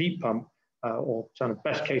typical heat pump, or kind of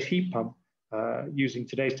best case heat pump, using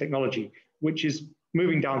today's technology, which is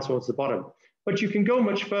moving down towards the bottom. But you can go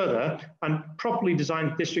much further and properly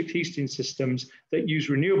design district heating systems that use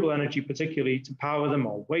renewable energy, particularly to power them,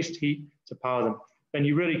 or waste heat to power them. Then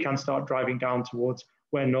you really can start driving down towards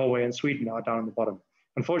where Norway and Sweden are down in the bottom.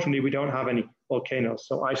 Unfortunately, we don't have any volcanoes,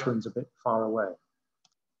 so Iceland's a bit far away.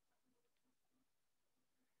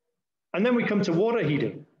 And then we come to water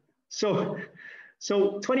heating. So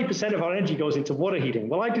 20% of our energy goes into water heating.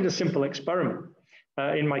 Well, I did a simple experiment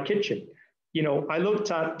in my kitchen. You know, I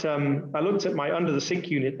looked at my under the sink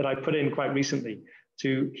unit that I put in quite recently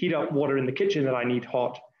to heat up water in the kitchen that I need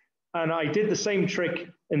hot. And I did the same trick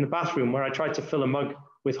in the bathroom where I tried to fill a mug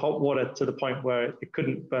with hot water to the point where it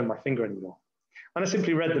couldn't burn my finger anymore. And I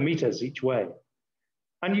simply read the meters each way.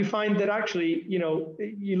 And you find that actually, you know,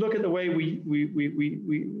 you look at the way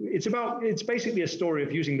it's basically a story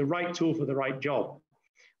of using the right tool for the right job,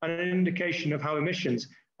 and an indication of how emissions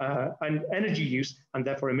and energy use, and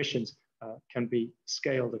therefore emissions, can be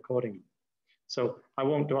scaled accordingly. So I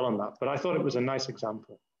won't dwell on that, but I thought it was a nice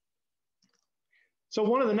example. So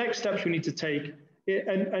one of the next steps we need to take,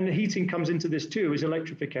 and heating comes into this too, is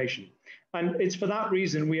electrification. And it's for that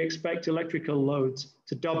reason we expect electrical loads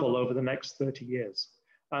to double over the next 30 years.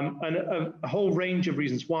 And a whole range of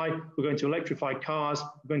reasons why. We're going to electrify cars,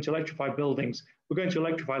 we're going to electrify buildings, we're going to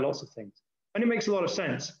electrify lots of things. And it makes a lot of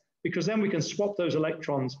sense, because then we can swap those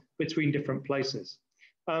electrons between different places.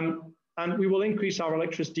 And we will increase our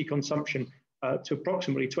electricity consumption to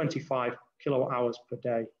approximately 25 kilowatt hours per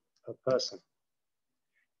day per person.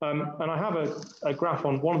 And I have a graph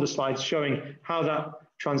on one of the slides showing how that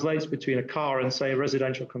translates between a car and, say, a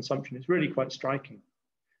residential consumption. It's really quite striking.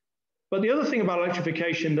 But the other thing about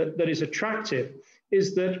electrification that is attractive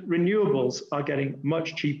is that renewables are getting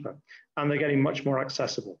much cheaper and they're getting much more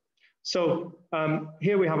accessible. So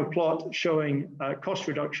here we have a plot showing cost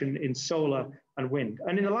reduction in solar and wind.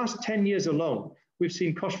 And in the last 10 years alone, we've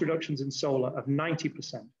seen cost reductions in solar of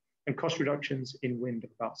 90% and cost reductions in wind of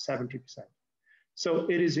about 70%. So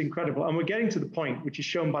it is incredible. And we're getting to the point, which is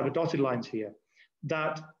shown by the dotted lines here,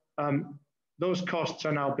 that those costs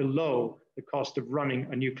are now below the cost of running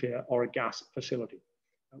a nuclear or a gas facility,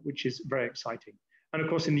 which is very exciting. And of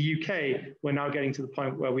course, in the UK, we're now getting to the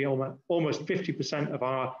point where we almost 50% of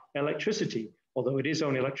our electricity, although it is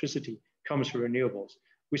only electricity, comes from renewables.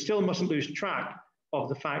 We still mustn't lose track of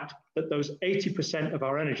the fact that those 80% of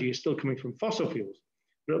our energy is still coming from fossil fuels,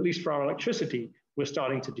 but at least for our electricity, we're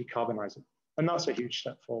starting to decarbonize it. And that's a huge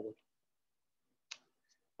step forward.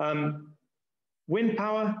 Wind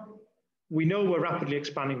power, we know we're rapidly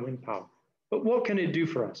expanding wind power, but what can it do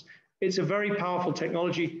for us? It's a very powerful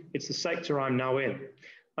technology. It's the sector I'm now in.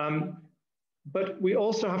 But we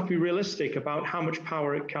also have to be realistic about how much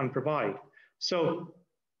power it can provide. So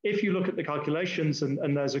if you look at the calculations,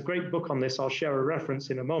 and there's a great book on this, I'll share a reference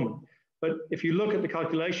in a moment. But if you look at the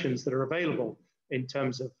calculations that are available in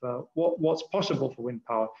terms of what's possible for wind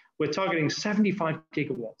power, we're targeting 75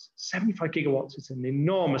 gigawatts. 75 gigawatts is an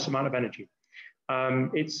enormous amount of energy.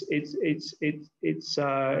 It's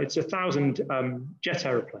 1,000 jet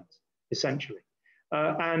aeroplanes, essentially.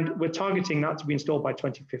 And we're targeting that to be installed by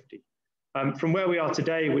 2050. From where we are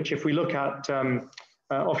today, which if we look at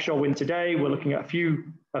offshore wind today, we're looking at a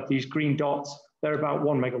few of these green dots. They're about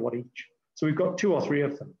 1 megawatt each. So we've got 2 or 3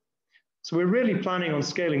 of them. So we're really planning on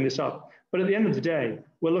scaling this up. But at the end of the day,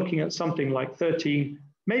 we're looking at something like 13,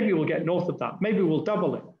 maybe we'll get north of that. Maybe we'll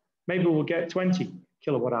double it. Maybe we'll get 20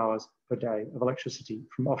 kilowatt hours per day of electricity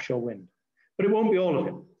from offshore wind. but it won't be all of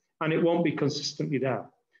it, and it won't be consistently there.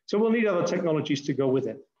 So we'll need other technologies to go with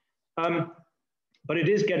it. But it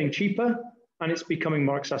is getting cheaper, and it's becoming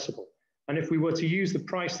more accessible. And if we were to use the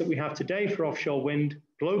price that we have today for offshore wind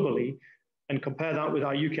globally and compare that with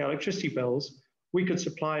our UK electricity bills, we could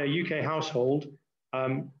supply a UK household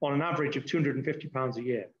on an average of £250 a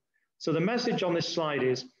year. So the message on this slide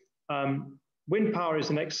is wind power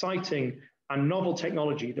is an exciting and novel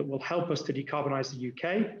technology that will help us to decarbonize the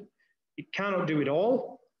UK. It cannot do it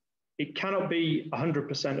all. It cannot be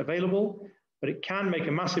 100% available, but it can make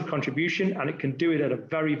a massive contribution, and it can do it at a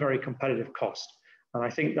very, very competitive cost. And I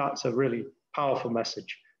think that's a really powerful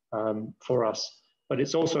message for us. But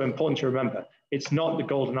it's also important to remember, it's not the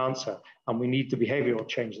golden answer, and we need the behavioral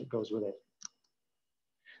change that goes with it.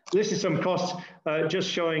 This is some costs just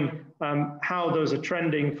showing how those are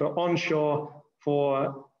trending for onshore,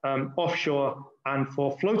 for offshore, and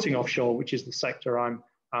for floating offshore, which is the sector I'm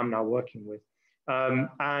now working with.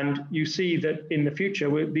 And you see that in the future,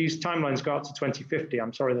 these timelines go out to 2050.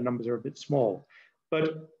 I'm sorry, the numbers are a bit small.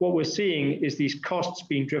 But what we're seeing is these costs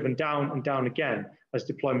being driven down and down again as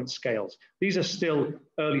deployment scales. These are still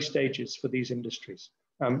early stages for these industries.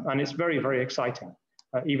 And it's very, very exciting,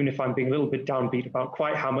 even if I'm being a little bit downbeat about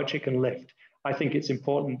quite how much it can lift. I think it's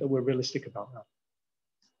important that we're realistic about that.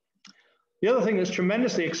 The other thing that's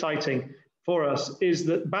tremendously exciting for us is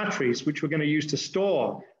that batteries, which we're going to use to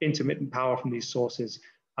store intermittent power from these sources,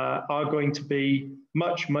 are going to be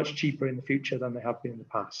much, much cheaper in the future than they have been in the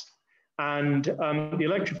past. And the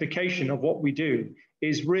electrification of what we do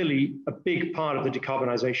is really a big part of the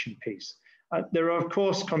decarbonization piece. There are, of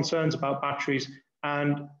course, concerns about batteries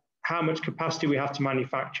and how much capacity we have to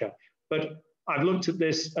manufacture. But I've looked at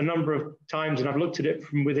this a number of times, and I've looked at it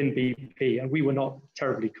from within BP, and we were not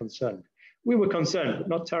terribly concerned. We were concerned, but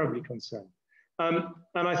not terribly concerned. And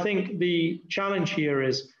I think the challenge here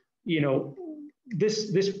is, you know,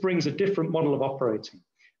 this brings a different model of operating.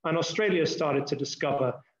 And Australia started to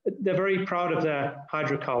discover, they're very proud of their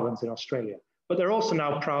hydrocarbons in Australia, but they're also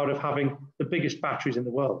now proud of having the biggest batteries in the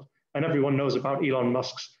world. And everyone knows about Elon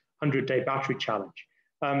Musk's 100-day battery challenge.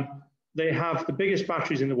 They have the biggest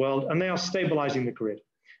batteries in the world, and they are stabilizing the grid.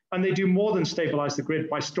 And they do more than stabilize the grid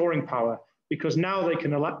by storing power, because now they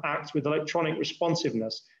can act with electronic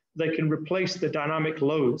responsiveness. They can replace the dynamic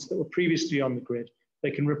loads that were previously on the grid.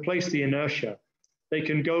 They can replace the inertia. They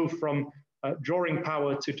can go from drawing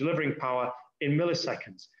power to delivering power in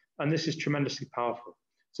milliseconds. And this is tremendously powerful.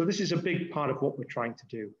 So this is a big part of what we're trying to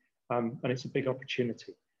do. And it's a big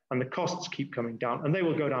opportunity. And the costs keep coming down, and they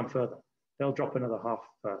will go down further. They'll drop another half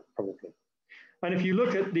probably. And if you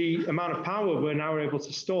look at the amount of power we're now able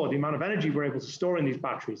to store, the amount of energy we're able to store in these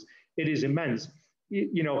batteries, it is immense.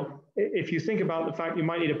 You know, if you think about the fact you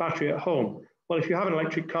might need a battery at home, well, if you have an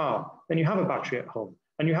electric car, then you have a battery at home,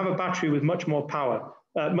 and you have a battery with much more power,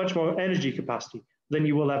 much more energy capacity than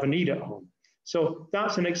you will ever need at home. So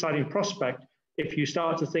that's an exciting prospect. If you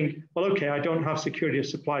start to think, well, okay, I don't have security of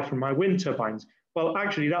supply from my wind turbines. Well,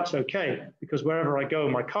 actually, that's okay, because wherever I go,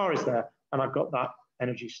 my car is there, and I've got that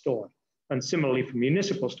energy stored. And similarly, for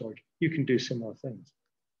municipal storage, you can do similar things.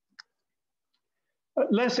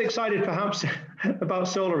 Less excited, perhaps, about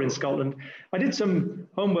solar in Scotland. I did some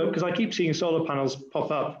homework because I keep seeing solar panels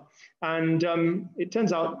pop up, and it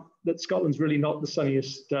turns out that Scotland's really not the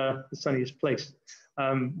sunniest place,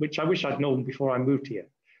 which I wish I'd known before I moved here.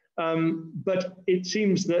 But it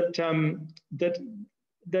seems that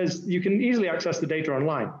you can easily access the data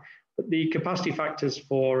online, but the capacity factors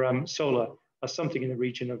for solar are something in the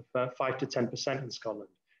region of 5 to 10% in Scotland.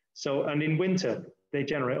 So, and in winter, they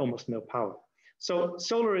generate almost no power. So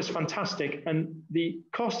solar is fantastic, and the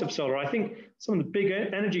cost of solar, I think some of the big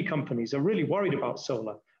energy companies are really worried about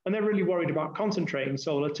solar, and they're really worried about concentrating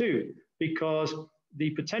solar too, because the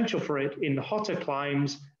potential for it in the hotter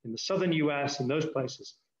climes, in the southern US and those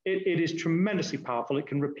places, it is tremendously powerful. It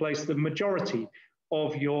can replace the majority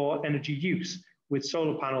of your energy use with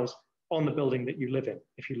solar panels on the building that you live in,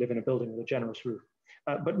 if you live in a building with a generous roof,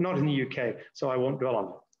 but not in the UK, so I won't dwell on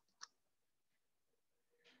it.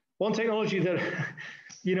 One technology that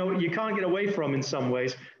you can't get away from in some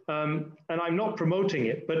ways, and I'm not promoting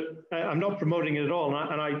it, but I'm not promoting it at all.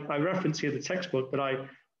 And I reference here the textbook that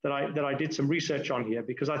I did some research on here,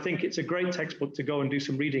 because I think it's a great textbook to go and do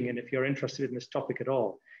some reading in if you're interested in this topic at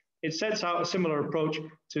all. It sets out a similar approach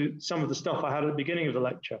to some of the stuff I had at the beginning of the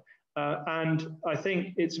lecture. And I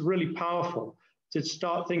think it's really powerful to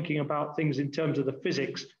start thinking about things in terms of the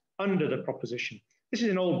physics under the proposition. This is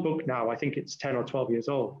an old book now. I think it's 10 or 12 years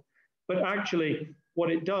old. But actually,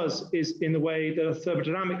 what it does is, in the way that a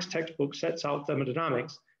thermodynamics textbook sets out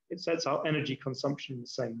thermodynamics, it sets out energy consumption in the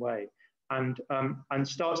same way. and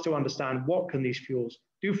starts to understand what can these fuels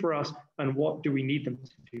do for us and what do we need them to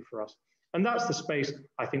do for us. And that's the space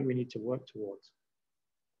I think we need to work towards.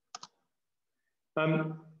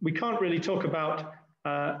 We can't really talk about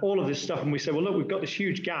all of this stuff and we say, well, look, we've got this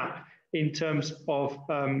huge gap in terms of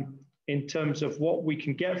what we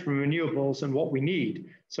can get from renewables and what we need.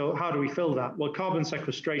 So how do we fill that? Well, carbon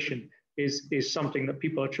sequestration is something that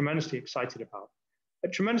people are tremendously excited about.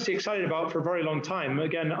 Tremendously excited about for a very long time.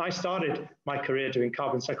 Again, I started my career doing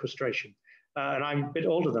carbon sequestration, and I'm a bit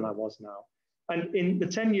older than I was now. And in the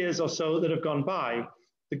 10 years or so that have gone by,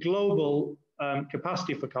 the global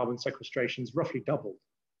capacity for carbon sequestration is roughly doubled.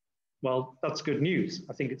 Well, that's good news.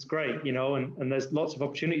 I think it's great, you know, and there's lots of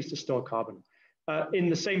opportunities to store carbon. In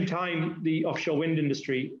the same time, the offshore wind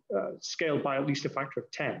industry scaled by at least a factor of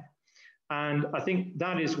 10. And I think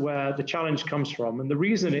that is where the challenge comes from. And the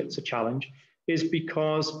reason it's a challenge is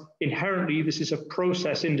because inherently this is a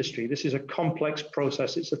process industry. This is a complex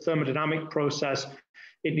process. It's a thermodynamic process.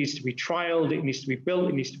 It needs to be trialed. It needs to be built.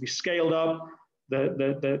 It needs to be scaled up.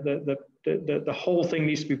 The whole thing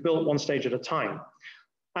needs to be built one stage at a time.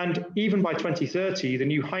 And even by 2030, the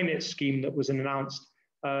new HyNet scheme that was announced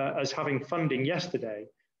as having funding yesterday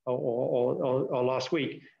or last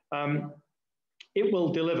week, it will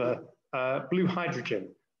deliver blue hydrogen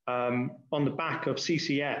on the back of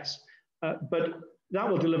CCS. But that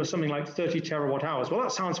will deliver something like 30 terawatt hours. Well,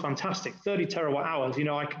 that sounds fantastic. 30 terawatt hours, you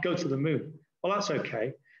know, I could go to the moon. Well, that's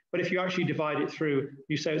okay. But if you actually divide it through,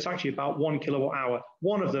 you say it's actually about 1 kilowatt hour,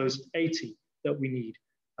 one of those 80 that we need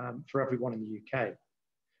for everyone in the UK.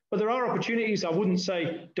 But there are opportunities. I wouldn't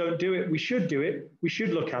say don't do it. We should do it. We should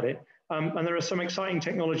look at it. And there are some exciting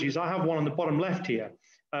technologies. I have one on the bottom left here,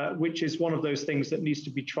 which is one of those things that needs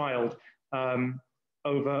to be trialed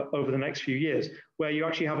over the next few years, where you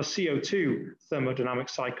actually have a CO2 thermodynamic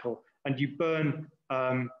cycle and you burn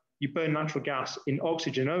natural gas in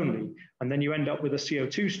oxygen only, and then you end up with a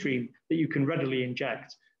CO2 stream that you can readily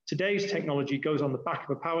inject. Today's technology goes on the back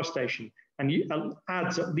of a power station and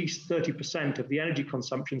adds at least 30% of the energy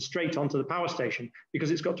consumption straight onto the power station because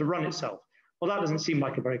it's got to run itself. Well, that doesn't seem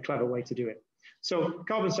like a very clever way to do it. So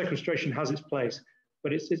carbon sequestration has its place,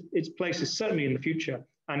 but its place is certainly in the future,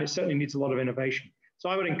 and it certainly needs a lot of innovation. So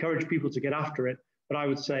I would encourage people to get after it, but I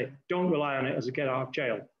would say don't rely on it as a get out of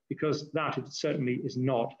jail, because that it certainly is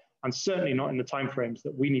not, and certainly not in the timeframes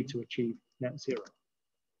that we need to achieve net zero.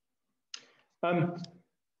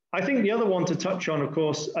 I think the other one to touch on, of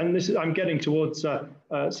course, and this is, I'm getting towards sort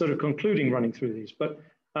of concluding running through these, but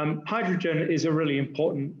hydrogen is a really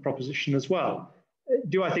important proposition as well.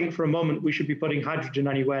 Do I think for a moment we should be putting hydrogen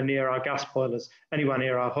anywhere near our gas boilers, anywhere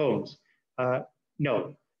near our homes?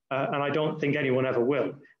 No, and I don't think anyone ever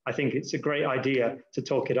will. I think it's a great idea to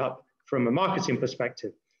talk it up from a marketing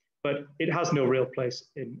perspective, but it has no real place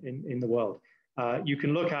in the world. You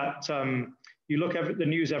can look at, you look at the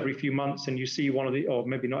news every few months and you see one of the, or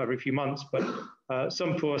maybe not every few months, but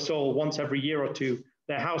some poor soul once every year or two,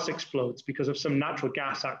 their house explodes because of some natural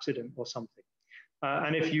gas accident or something.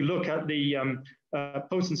 And if you look at the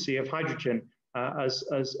potency of hydrogen as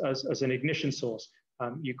an ignition source,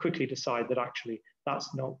 you quickly decide that actually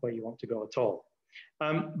that's not where you want to go at all.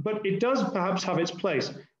 But it does perhaps have its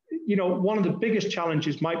place. You know, one of the biggest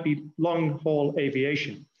challenges might be long-haul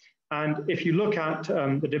aviation. And if you look at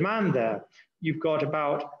the demand there, you've got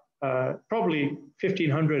about probably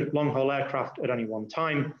 1,500 long-haul aircraft at any one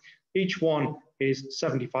time. Each one is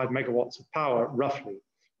 75 megawatts of power, roughly.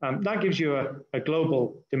 That gives you a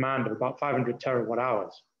global demand of about 500 terawatt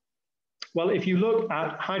hours. Well, if you look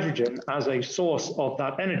at hydrogen as a source of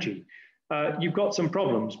that energy, you've got some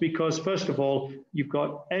problems because, first of all, you've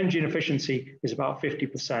got engine efficiency is about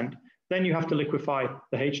 50%. Then you have to liquefy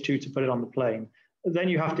the H2 to put it on the plane. Then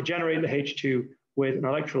you have to generate the H2 with an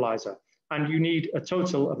electrolyzer. And you need a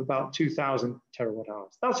total of about 2,000 terawatt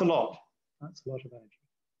hours. That's a lot. That's a lot of energy.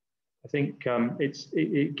 I think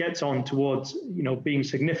it gets on towards, you know, being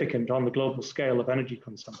significant on the global scale of energy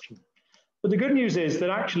consumption. But the good news is that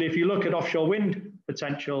actually, if you look at offshore wind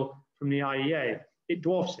potential from the IEA, it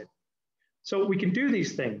dwarfs it. So we can do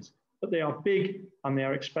these things, but they are big and they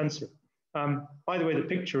are expensive. By the way, the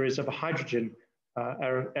picture is of a hydrogen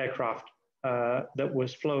aircraft that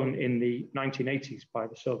was flown in the 1980s by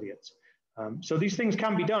the Soviets. So these things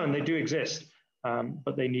can be done and they do exist,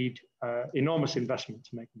 but they need enormous investment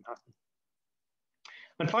to make them happen.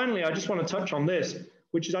 And finally, I just want to touch on this,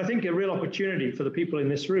 which is, I think, a real opportunity for the people in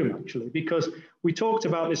this room, actually, because we talked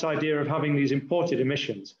about this idea of having these imported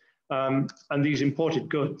emissions and these imported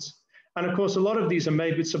goods. And of course, a lot of these are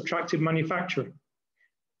made with subtractive manufacturing.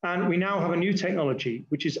 And we now have a new technology,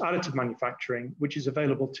 which is additive manufacturing, which is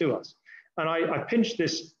available to us. And I pinched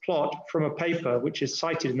this plot from a paper which is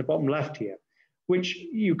cited in the bottom left here, which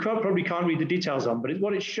you probably can't read the details on, but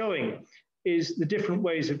what it's showing is the different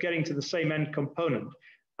ways of getting to the same end component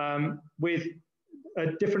with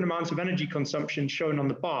different amounts of energy consumption shown on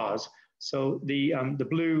the bars. So the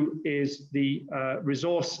blue is the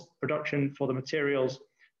resource production for the materials,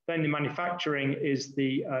 then the manufacturing is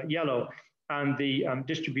the yellow, and the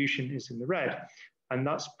distribution is in the red, and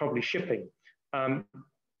that's probably shipping.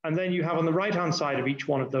 And then you have on the right-hand side of each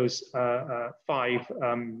one of those 5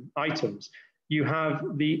 items, you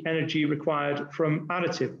have the energy required from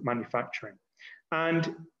additive manufacturing.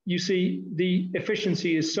 And you see the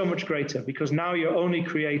efficiency is so much greater because now you're only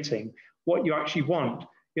creating what you actually want.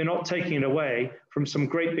 You're not taking it away from some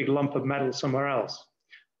great big lump of metal somewhere else.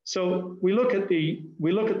 So we look at the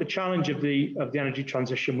challenge of the energy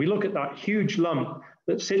transition. We look at that huge lump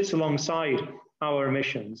that sits alongside our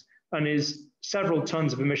emissions and is several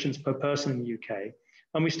tons of emissions per person in the UK.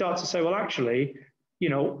 And we start to say, well, actually, you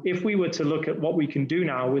know, if we were to look at what we can do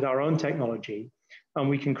now with our own technology, and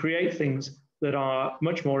we can create things that are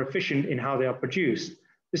much more efficient in how they are produced,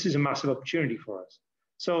 this is a massive opportunity for us.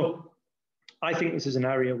 So I think this is an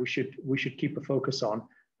area we should keep a focus on,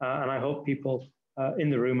 and I hope people in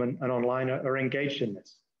the room and online are engaged in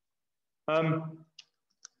this.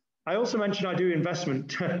 I also mentioned I do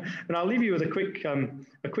investment, and I'll leave you with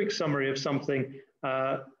a quick summary of something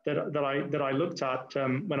that I looked at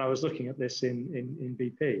when I was looking at this in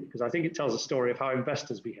BP, because I think it tells a story of how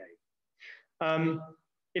investors behave.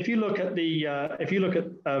 If you look at the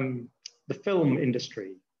film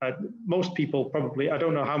industry, most people probably, I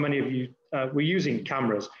don't know how many of you were using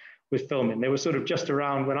cameras with filming. They were sort of just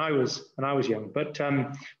around when I was young, but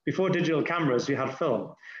before digital cameras, we had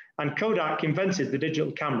film. And Kodak invented the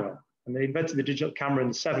digital camera, and they invented the digital camera in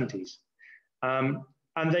the 70s.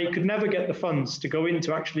 And they could never get the funds to go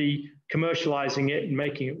into actually commercializing it and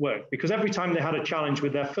making it work, because every time they had a challenge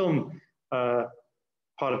with their film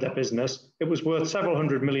part of their business, it was worth several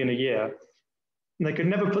 $100 million a year. And they could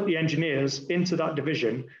never put the engineers into that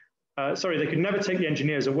division. They could never take the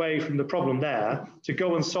engineers away from the problem there to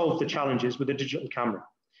go and solve the challenges with the digital camera.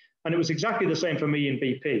 And it was exactly the same for me in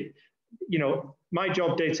BP. You know, my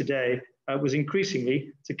job day to day was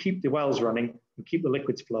increasingly to keep the wells running and keep the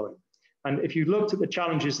liquids flowing. And if you looked at the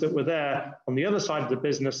challenges that were there on the other side of the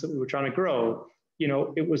business that we were trying to grow, you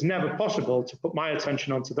know, it was never possible to put my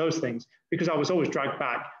attention onto those things because I was always dragged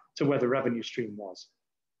back to where the revenue stream was.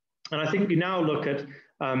 And I think we now look at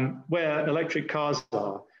where electric cars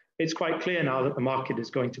are. It's quite clear now that the market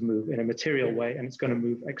is going to move in a material way, and it's going to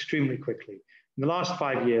move extremely quickly. In the last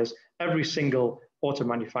 5 years, every single auto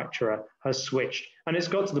manufacturer has switched. And it's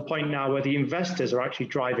got to the point now where the investors are actually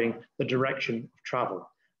driving the direction of travel.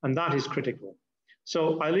 And that is critical.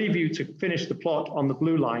 So I leave you to finish the plot on the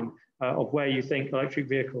blue line of where you think electric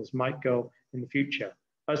vehicles might go in the future.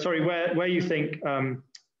 Where you think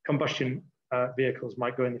combustion vehicles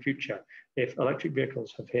might go in the future if electric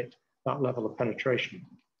vehicles have hit that level of penetration.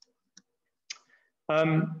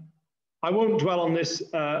 I won't dwell on this.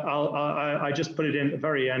 I just put it in at the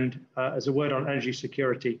very end as a word on energy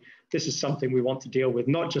security. This is something we want to deal with,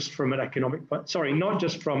 not just from an not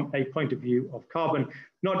just from a point of view of carbon,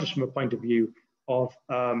 not just from a point of view of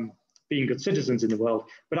being good citizens in the world,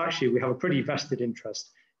 but actually we have a pretty vested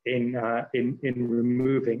interest in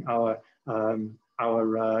removing our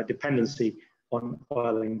dependency on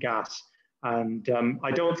oil and gas. And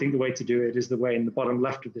I don't think the way to do it is the way in the bottom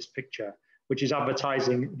left of this picture, which is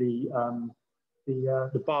advertising the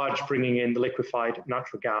barge bringing in the liquefied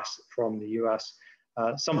natural gas from the US.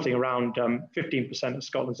 Something around 15% of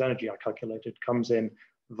Scotland's energy, I calculated, comes in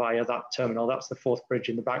via that terminal. That's the Forth Bridge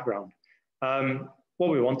in the background. What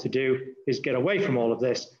we want to do is get away from all of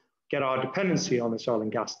this, get our dependency on this oil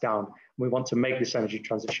and gas down. We want to make this energy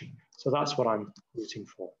transition. So that's what I'm rooting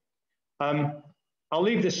for. I'll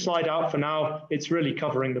leave this slide out for now. It's really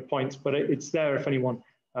covering the points, but it's there if anyone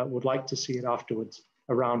would like to see it afterwards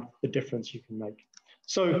around the difference you can make.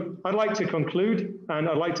 So I'd like to conclude, and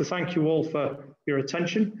I'd like to thank you all for your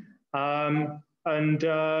attention. I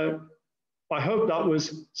hope that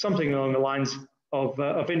was something along the lines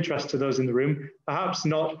of interest to those in the room. Perhaps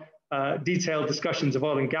not detailed discussions of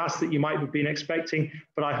oil and gas that you might have been expecting,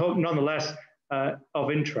 but I hope nonetheless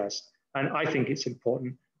of interest. And I think it's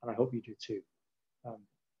important, and I hope you do too.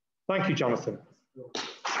 Thank you, Jonathan.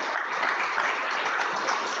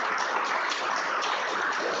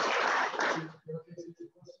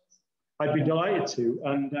 I'd be delighted to,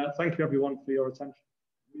 and thank you everyone for your attention.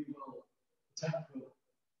 We will attempt to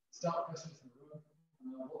start questions in the room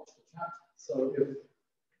and watch the chat. So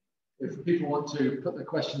if people want to put their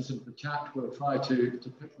questions into the chat, we'll try to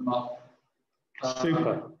pick them up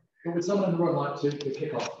Super. Would someone in the room like to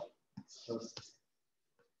kick off?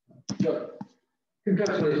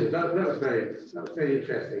 Congratulations, that was very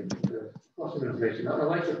interesting. Lots of information. I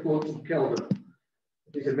like the quote from Kelvin.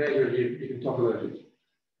 If you can measure it, you can talk about it.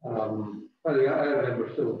 By the way, I remember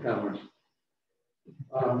Philip Cameron.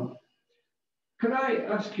 Can I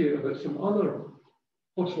ask you about some other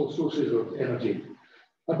possible sources of energy?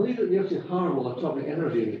 I believe that the Earth's harmful atomic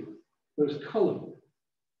energy, there's colour.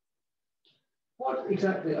 What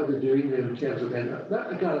exactly are they doing there in terms of energy?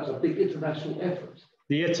 That, again, it's a big international effort.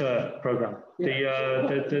 The ITER program. Yeah.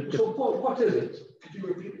 So what is it? Could you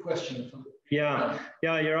repeat the question? Yeah,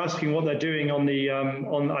 you're asking what they're doing on the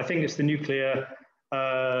I think it's the nuclear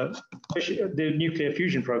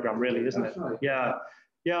fusion program, really, isn't it? Right.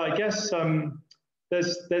 Yeah. I guess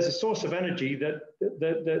there's a source of energy that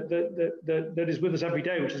is with us every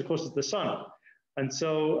day, which is of course the sun, and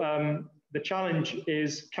so the challenge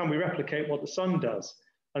is, can we replicate what the sun does?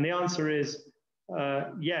 And the answer is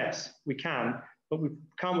yes, we can, but we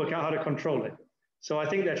can't work out how to control it. So I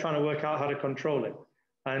think they're trying to work out how to control it.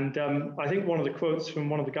 And I think one of the quotes from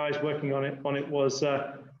one of the guys working on it was,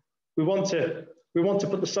 we want to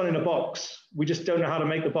put the sun in a box. We just don't know how to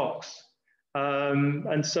make the box.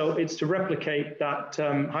 And so it's to replicate that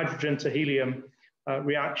hydrogen to helium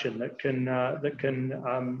reaction that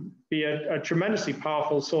can be a tremendously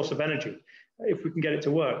powerful source of energy if we can get it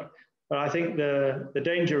to work. But I think the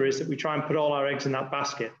danger is that we try and put all our eggs in that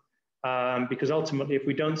basket, because ultimately, if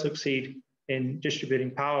we don't succeed in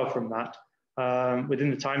distributing power from that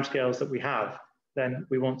within the timescales that we have, then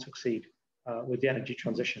we won't succeed with the energy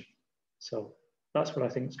transition. So that's what I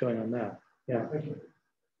think is going on there. Yeah. Thank you.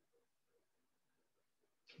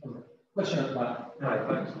 Question at the back. Hi,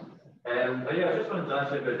 thanks. Yeah, I just wanted to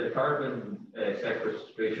ask you about the carbon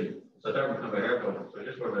sequestration. So I don't remember heard of it, so I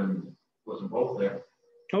just wondering what's involved there.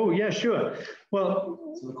 Oh, yeah, sure.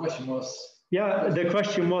 Well, so the question was. Yeah, the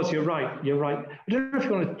question was, you're right. I don't know if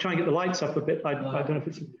you want to try and get the lights up a bit. I don't know if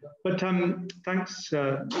it's, but thanks,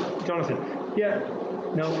 Jonathan. Yeah,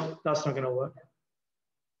 no, that's not going to work.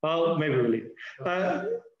 Well, maybe we'll leave.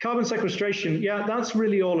 Carbon sequestration, yeah, that's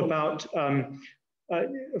really all about,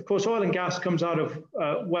 of course, oil and gas comes out of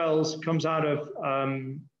wells, comes out of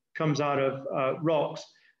rocks,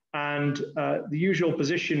 and the usual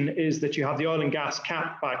position is that you have the oil and gas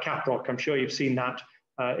capped by a cap rock. I'm sure you've seen that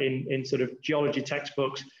in sort of geology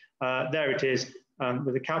textbooks. There it is,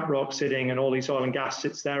 with a cap rock sitting, and all these oil and gas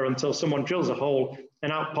sits there until someone drills a hole,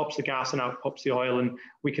 and out pops the gas and out pops the oil, and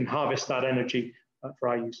we can harvest that energy for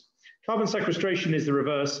our use. Carbon sequestration is the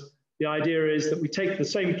reverse. The idea is that we take the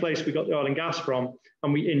same place we got the oil and gas from,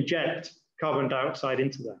 and we inject carbon dioxide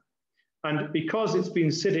into there. And because it's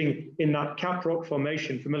been sitting in that cap rock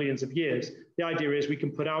formation for millions of years, the idea is we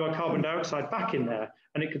can put our carbon dioxide back in there,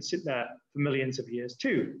 and it could sit there for millions of years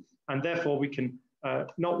too. And therefore we can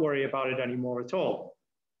not worry about it anymore at all.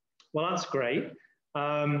 Well, that's great.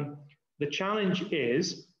 The challenge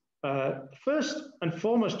is, first and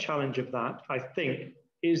foremost challenge of that, I think,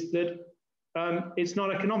 is that it's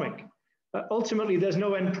not economic. Ultimately, there's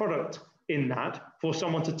no end product in that for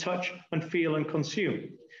someone to touch and feel and consume.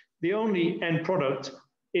 The only end product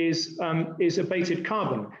is abated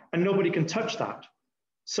carbon, and nobody can touch that.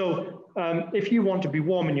 So if you want to be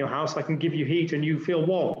warm in your house, I can give you heat and you feel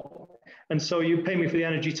warm. And so you pay me for the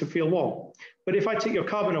energy to feel warm. But if I take your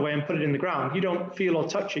carbon away and put it in the ground, you don't feel or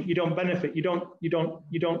touch it. You don't benefit. You don't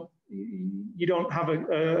have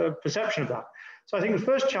a perception of that. So I think the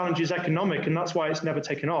first challenge is economic, and that's why it's never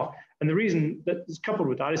taken off. And the reason that is coupled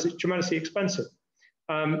with that is it's tremendously expensive.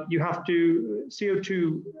 You have to,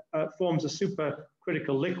 CO2 forms a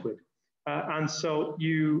supercritical liquid. And so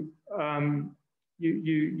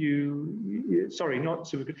sorry, not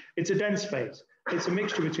supercritical, it's a dense phase. It's a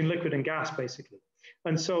mixture between liquid and gas, basically.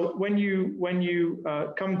 And so when you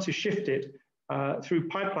come to shift it through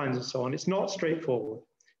pipelines and so on, it's not straightforward.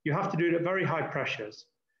 You have to do it at very high pressures.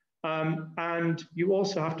 And you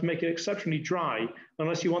also have to make it exceptionally dry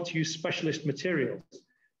unless you want to use specialist materials.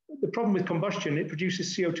 The problem with combustion, it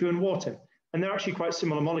produces CO2 and water, and they're actually quite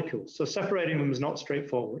similar molecules. So separating them is not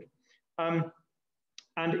straightforward. And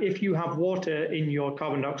if you have water in your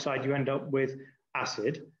carbon dioxide, you end up with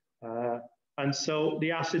acid. And so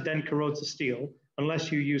the acid then corrodes the steel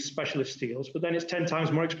unless you use specialist steels, but then it's 10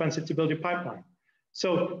 times more expensive to build your pipeline.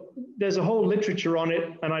 So there's a whole literature on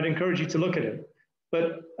it, and I'd encourage you to look at it.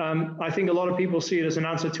 But I think a lot of people see it as an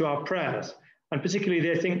answer to our prayers. And particularly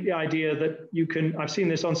they think the idea that you can, I've seen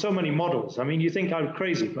this on so many models. I mean, you think I'm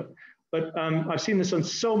crazy, but I've seen this on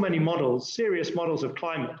so many models, serious models of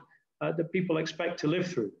climate that people expect to live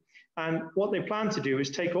through. And what they plan to do is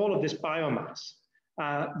take all of this biomass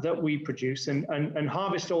that we produce and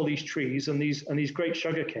harvest all these trees and these great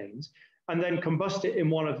sugar canes, and then combust it in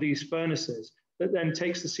one of these furnaces that then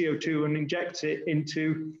takes the CO2 and injects it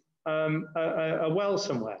into a well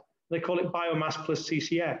somewhere. They call it biomass plus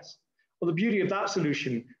CCS. Well, the beauty of that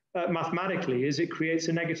solution mathematically is it creates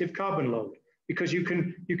a negative carbon load, because you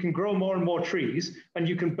can grow more and more trees and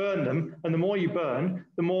you can burn them, and the more you burn,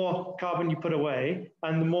 the more carbon you put away,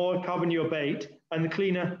 and the more carbon you abate, and the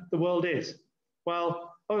cleaner the world is.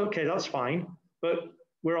 Well, okay, that's fine, but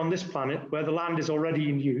we're on this planet where the land is already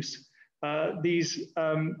in use. These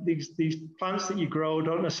plants that you grow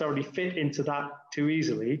don't necessarily fit into that too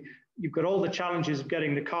easily. You've got all the challenges of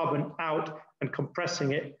getting the carbon out and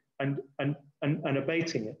compressing it and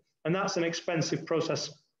abating it. And that's an expensive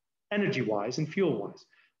process energy-wise and fuel-wise.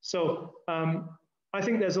 So I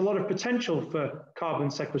think there's a lot of potential for carbon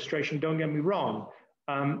sequestration, don't get me wrong,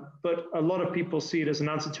 but a lot of people see it as an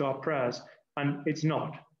answer to our prayers, and it's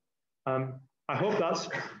not. I hope that's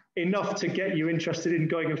enough to get you interested in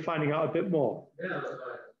going and finding out a bit more.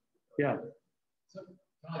 Yeah. So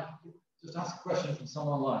can I just ask a question from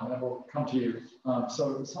someone online, and then we'll come to you.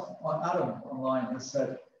 So Adam online has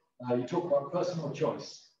said, you talk about personal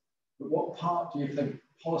choice, but what part do you think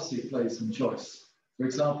policy plays in choice? For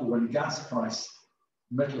example, when gas price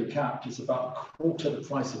mentally capped is about a quarter the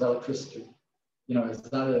price of electricity, you know, is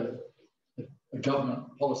that a government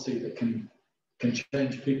policy that can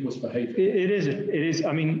change people's behavior? It is.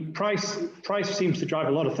 I mean, price seems to drive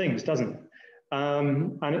a lot of things, doesn't it?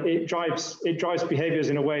 And it drives behaviors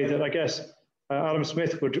in a way that I guess Adam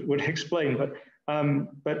Smith would explain,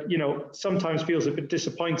 but you know, sometimes feels a bit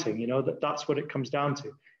disappointing, you know, that's what it comes down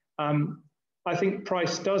to. I think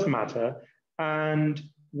price does matter, and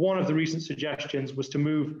one of the recent suggestions was to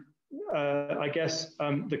move, I guess,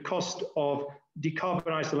 the cost of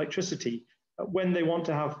decarbonized electricity when they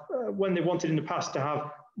wanted in the past to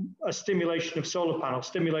have a stimulation of solar panels,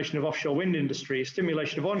 stimulation of offshore wind industry,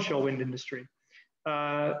 stimulation of onshore wind industry.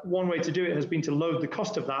 One way to do it has been to load the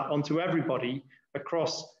cost of that onto everybody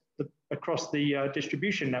across the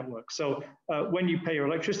distribution network. So when you pay your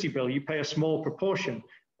electricity bill, you pay a small proportion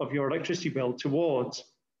of your electricity bill towards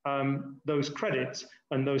those credits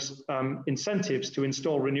and those incentives to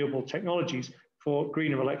install renewable technologies for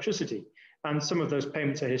greener electricity. And some of those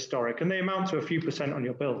payments are historic, and they amount to a few percent on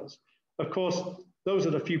your bills. Of course, those are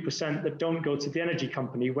the few percent that don't go to the energy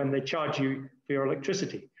company when they charge you for your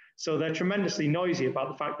electricity. So they're tremendously noisy about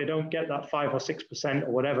the fact they don't get that 5 or 6% or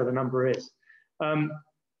whatever the number is.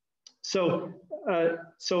 So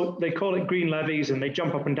they call it green levies, and they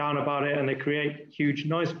jump up and down about it, and they create huge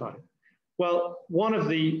noise about it. Well, one of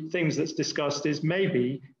the things that's discussed is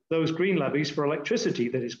maybe those green levies for electricity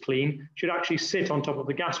that is clean should actually sit on top of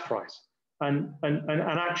the gas price and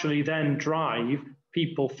actually then drive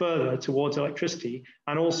people further towards electricity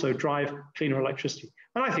and also drive cleaner electricity.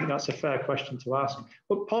 And I think that's a fair question to ask.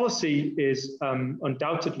 But policy is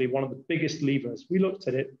undoubtedly one of the biggest levers. We looked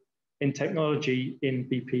at it in technology in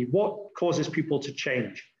BP. What causes people to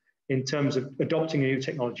change in terms of adopting a new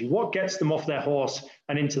technology? What gets them off their horse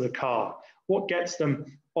and into the car? What gets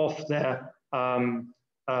them off their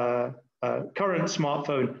current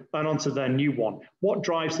smartphone and onto their new one? What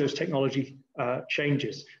drives those technology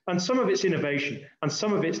changes? And some of it's innovation and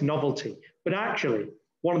some of it's novelty. But actually,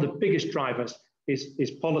 one of the biggest drivers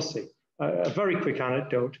is policy. A very quick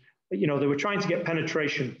anecdote, you know, they were trying to get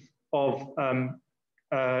penetration of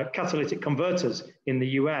catalytic converters in the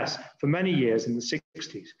US for many years in the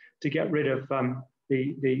 60s to get rid of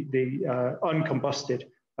the uncombusted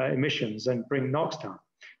emissions and bring NOx down.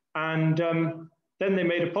 And then they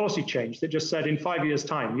made a policy change that just said in 5 years'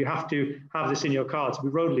 time, you have to have this in your car to be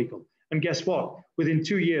road legal. And guess what? Within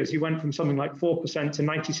 2 years, you went from something like 4% to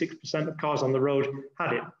 96% of cars on the road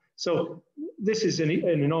had it. So this is an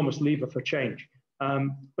enormous lever for change.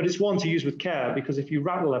 But it's one to use with care, because if you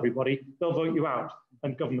rattle everybody, they'll vote you out.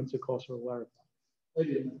 And governments, of course, are aware of that.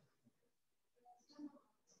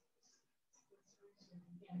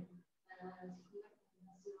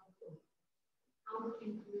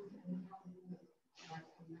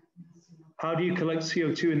 How do you collect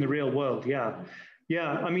CO2 in the real world? Yeah.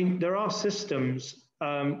 I mean, there are systems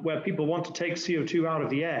where people want to take CO2 out of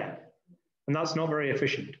the air, and that's not very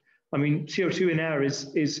efficient. I mean, CO2 in air is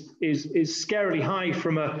scarily high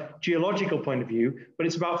from a geological point of view, but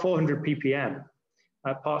it's about 400 ppm,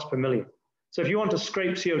 parts per million. So if you want to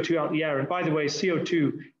scrape CO2 out the air, and by the way,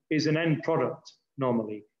 CO2 is an end product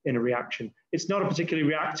normally in a reaction. It's not a particularly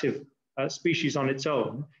reactive species on its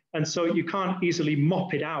own, and so you can't easily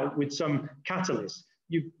mop it out with some catalyst.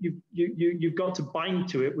 You've got to bind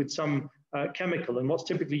to it with some chemical, and what's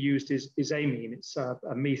typically used is amine. It's a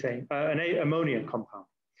methane, an ammonia compound.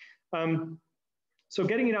 So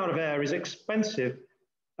getting it out of air is expensive,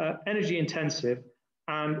 energy intensive,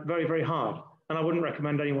 and very, very hard. And I wouldn't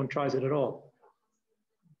recommend anyone tries it at all.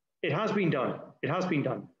 It has been done. It has been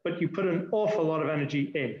done. But you put an awful lot of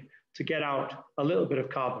energy in to get out a little bit of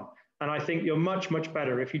carbon. And I think you're much, much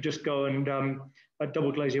better if you just go and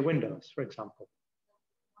double glaze your windows, for example.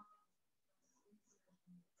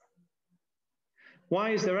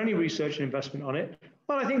 Why is there any research and investment on it?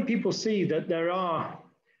 Well, I think people see that there are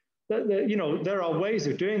ways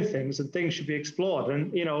of doing things, and things should be explored.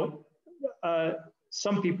 And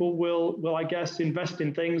some people will, I guess, invest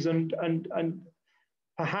in things and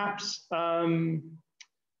perhaps,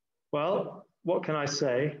 well, what can I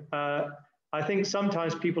say? I think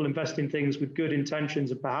sometimes people invest in things with good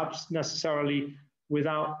intentions and perhaps necessarily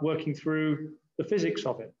without working through the physics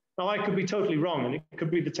of it. Now, I could be totally wrong, and it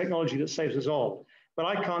could be the technology that saves us all. But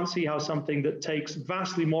I can't see how something that takes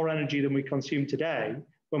vastly more energy than we consume today,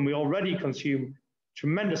 when we already consume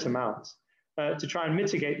tremendous amounts, to try and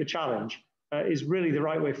mitigate the challenge is really the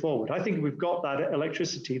right way forward. I think if we've got that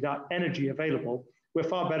electricity, that energy available, we're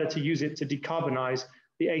far better to use it to decarbonize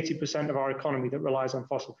the 80% of our economy that relies on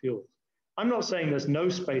fossil fuels. I'm not saying there's no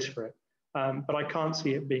space for it, but I can't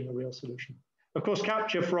see it being a real solution. Of course,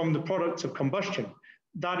 capture from the products of combustion,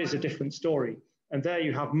 that is a different story. And there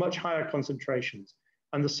you have much higher concentrations.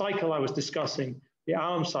 And the cycle I was discussing, the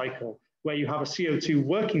Alm cycle, where you have a CO2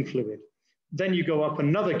 working fluid, then you go up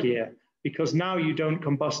another gear, because now you don't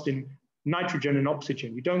combust in nitrogen and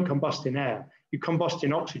oxygen. You don't combust in air, you combust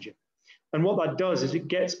in oxygen. And what that does is it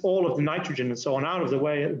gets all of the nitrogen and so on out of the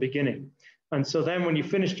way at the beginning. And so then when you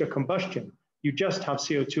finish your combustion, you just have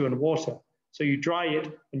CO2 and water. So you dry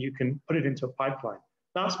it and you can put it into a pipeline.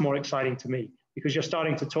 That's more exciting to me, because you're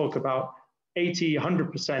starting to talk about 80,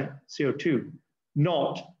 100% CO2,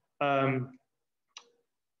 not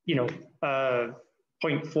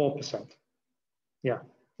 0.4%. Yeah.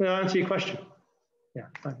 Did I answer your question? Yeah,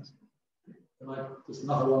 thanks. Just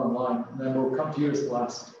another one online, and then we'll come to you as the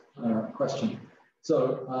last question.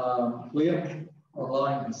 So Liam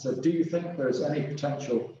online has said, do you think there is any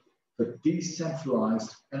potential for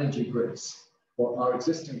decentralized energy grids, or are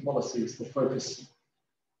existing policies that focus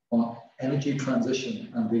on energy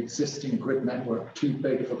transition and the existing grid network too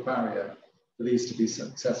big of a barrier for these to be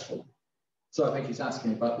successful? So I think he's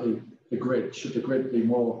asking about the grid. Should the grid be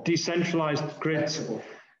more decentralized grids? Flexible?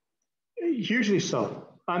 Hugely so.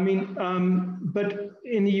 I mean, but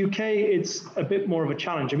in the UK, it's a bit more of a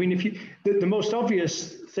challenge. I mean, if you, the most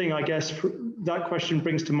obvious thing, I guess, that question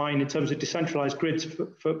brings to mind in terms of decentralized grids,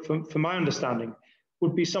 for my understanding,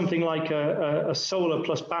 would be something like a solar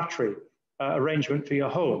plus battery arrangement for your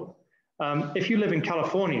home. If you live in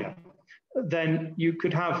California, then you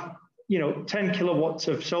could have 10 kilowatts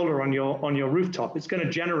of solar on your rooftop. It's going to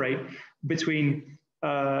generate between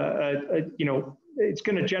it's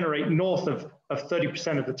going to generate north of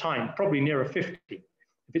 30% of the time, probably nearer 50.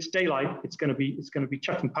 If it's daylight, it's going to be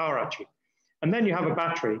chucking power at you. And then you have a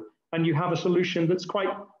battery, and you have a solution that's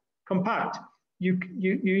quite compact. You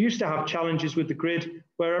used to have challenges with the grid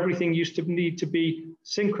where everything used to need to be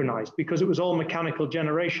synchronized because it was all mechanical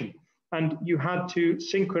generation. And you had to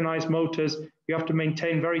synchronize motors. You have to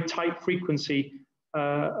maintain very tight frequency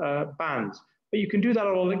bands. But you can do that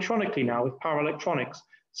all electronically now with power electronics.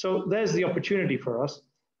 So there's the opportunity for us.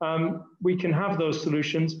 We can have those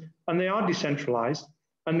solutions, and they are decentralized,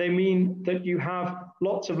 and they mean that you have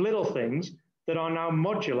lots of little things that are now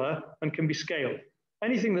modular and can be scaled.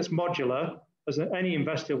 Anything that's modular, as any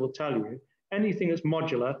investor will tell you, anything that's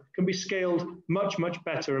modular can be scaled much, much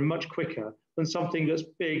better and much quicker than something that's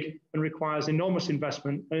big and requires enormous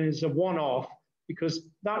investment and is a one-off, because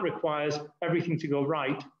that requires everything to go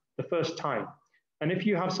right the first time. And if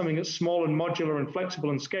you have something that's small and modular and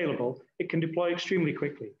flexible and scalable, it can deploy extremely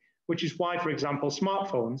quickly, which is why, for example,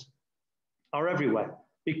 smartphones are everywhere,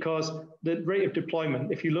 because the rate of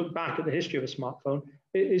deployment, if you look back at the history of a smartphone,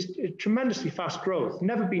 it is tremendously fast growth,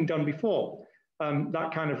 never been done before,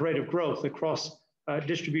 that kind of rate of growth across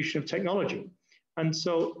distribution of technology. And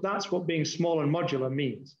so that's what being small and modular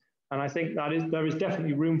means. And I think there is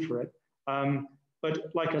definitely room for it.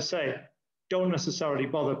 But like I say, don't necessarily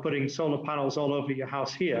bother putting solar panels all over your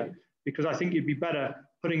house here, because I think you'd be better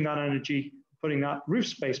putting that energy, putting that roof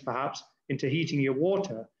space perhaps into heating your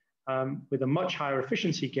water with a much higher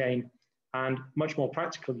efficiency gain and much more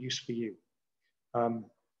practical use for you. And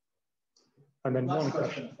then one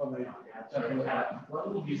question from the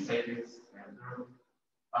what would you say is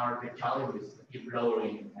are the challenges to keep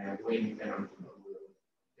lowering wind energy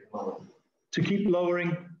technology? To keep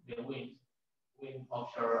lowering the wind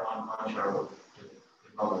offshore and onshore?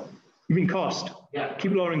 You mean cost? Yeah.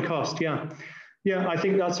 Keep lowering cost, yeah. Yeah, I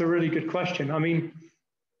think that's a really good question. I mean,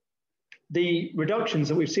 the reductions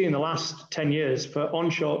that we've seen in the last 10 years for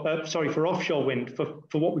for offshore wind, for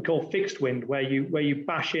what we call fixed wind, where you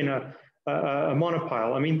bash in a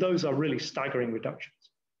monopile, I mean, those are really staggering reductions.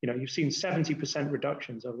 You know, you've seen 70%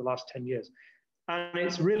 reductions over the last 10 years. And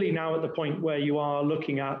it's really now at the point where you are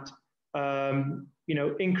looking at, you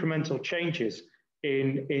know, incremental changes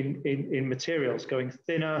in materials, going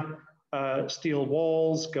thinner, steel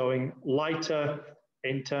walls, going lighter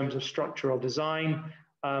in terms of structural design.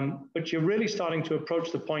 But you're really starting to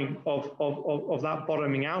approach the point of that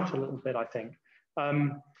bottoming out a little bit, I think.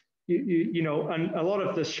 You know, and a lot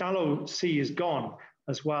of the shallow sea is gone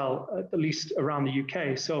as well, at least around the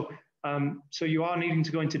UK. So you are needing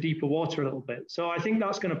to go into deeper water a little bit. So I think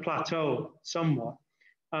that's going to plateau somewhat.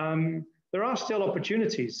 There are still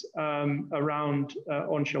opportunities around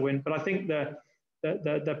onshore wind, but I think they're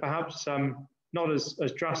perhaps not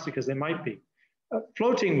as drastic as they might be.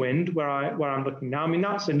 Floating wind, where I'm looking now, I mean,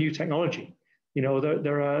 that's a new technology. You know,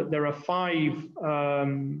 there are 5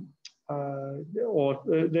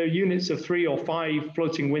 there are units of 3 or 5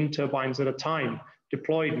 floating wind turbines at a time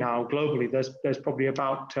deployed now globally. There's probably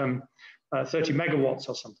about 30 megawatts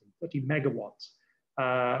or something, 30 megawatts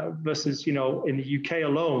versus, you know, in the UK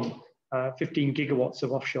alone, 15 gigawatts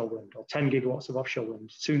of offshore wind, or 10 gigawatts of offshore wind,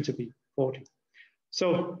 soon to be 40.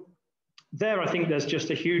 So there, I think there's just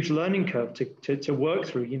a huge learning curve to work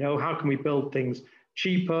through. You know, how can we build things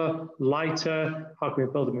cheaper, lighter? How can we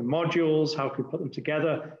build them in modules? How can we put them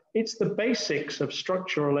together? It's the basics of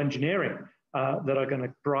structural engineering that are going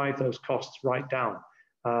to drive those costs right down.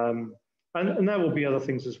 And there will be other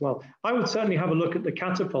things as well. I would certainly have a look at the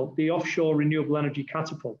catapult, the offshore renewable energy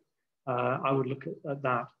catapult. I would look at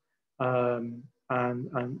that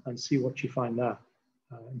and see what you find there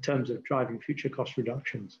in terms of driving future cost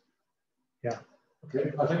reductions. Yeah.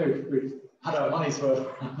 Okay, I think we've had our money's worth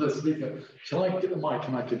on the speaker. Shall I get the mic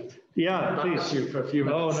and I could please you for a few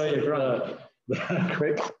minutes? Oh, no, you're right.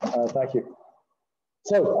 Quick, thank you.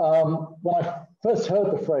 So when I first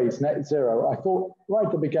heard the phrase net zero, I thought right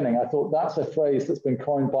at the beginning, I thought that's a phrase that's been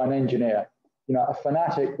coined by an engineer. You know, a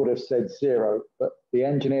fanatic would have said zero, but the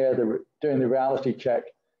engineer doing the reality check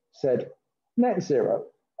said net zero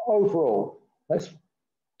overall. Let's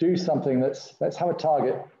do something let's have a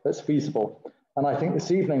target that's feasible. And I think this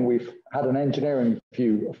evening we've had an engineering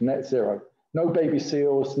view of net zero. No baby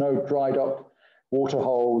seals, no dried up water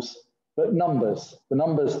holes, but numbers, the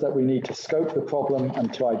numbers that we need to scope the problem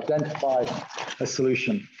and to identify a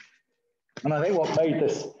solution. And I think what made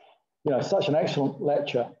this, you know, such an excellent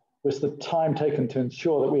lecture was the time taken to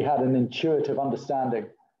ensure that we had an intuitive understanding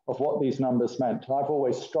of what these numbers meant. I've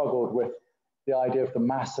always struggled with the idea of the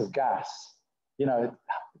mass of gas. You know,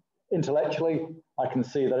 intellectually, I can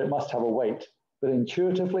see that it must have a weight, but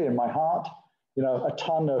intuitively in my heart, you know, a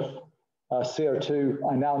ton of CO2,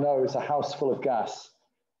 I now know is a house full of gas.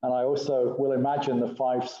 And I also will imagine the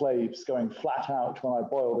 5 slaves going flat out when I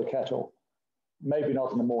boil the kettle. Maybe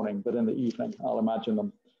not in the morning, but in the evening, I'll imagine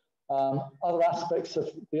them. Other aspects of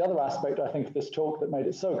the other aspect, I think, of this talk that made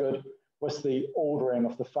it so good was the ordering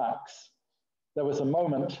of the facts. There was a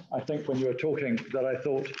moment, I think, when you were talking that I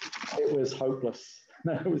thought it was hopeless.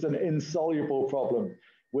 It was an insoluble problem.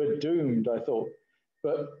 We're doomed, I thought.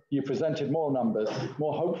 But you presented more numbers,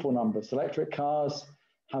 more hopeful numbers. Electric cars,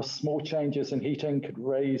 how small changes in heating could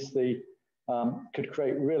raise could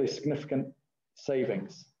create really significant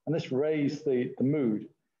savings. And this raised the mood.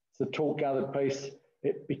 As the talk gathered pace,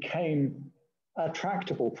 it became a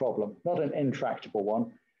tractable problem, not an intractable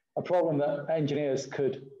one, a problem that engineers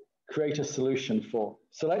could create a solution for.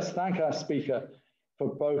 So let's thank our speaker for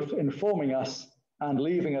both informing us and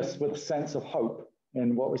leaving us with a sense of hope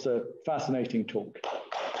in what was a fascinating talk.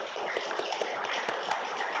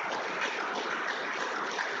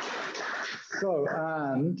 So,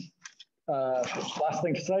 and last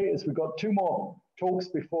thing to say is we've got 2 more talks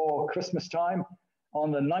before Christmas time.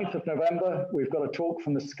 On the 9th of November, we've got a talk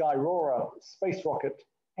from the Skyrora space rocket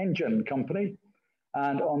engine company.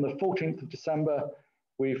 And on the 14th of December,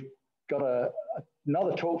 we've got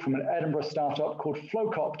another talk from an Edinburgh startup called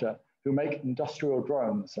Flowcopter, who make industrial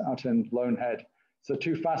drones out in Lone Head. So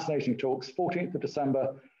 2 fascinating talks, 14th of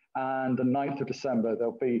December and the 9th of December.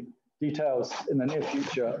 There'll be details in the near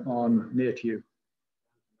future on near to you.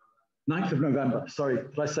 9th of November, sorry,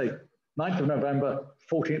 did I say 9th of November,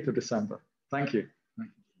 14th of December. Thank you.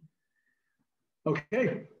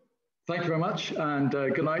 Okay, thank you very much, and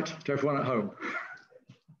good night to everyone at home.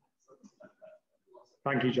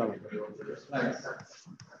 Thank you, John. Thanks.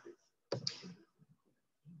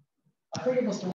 I think it must have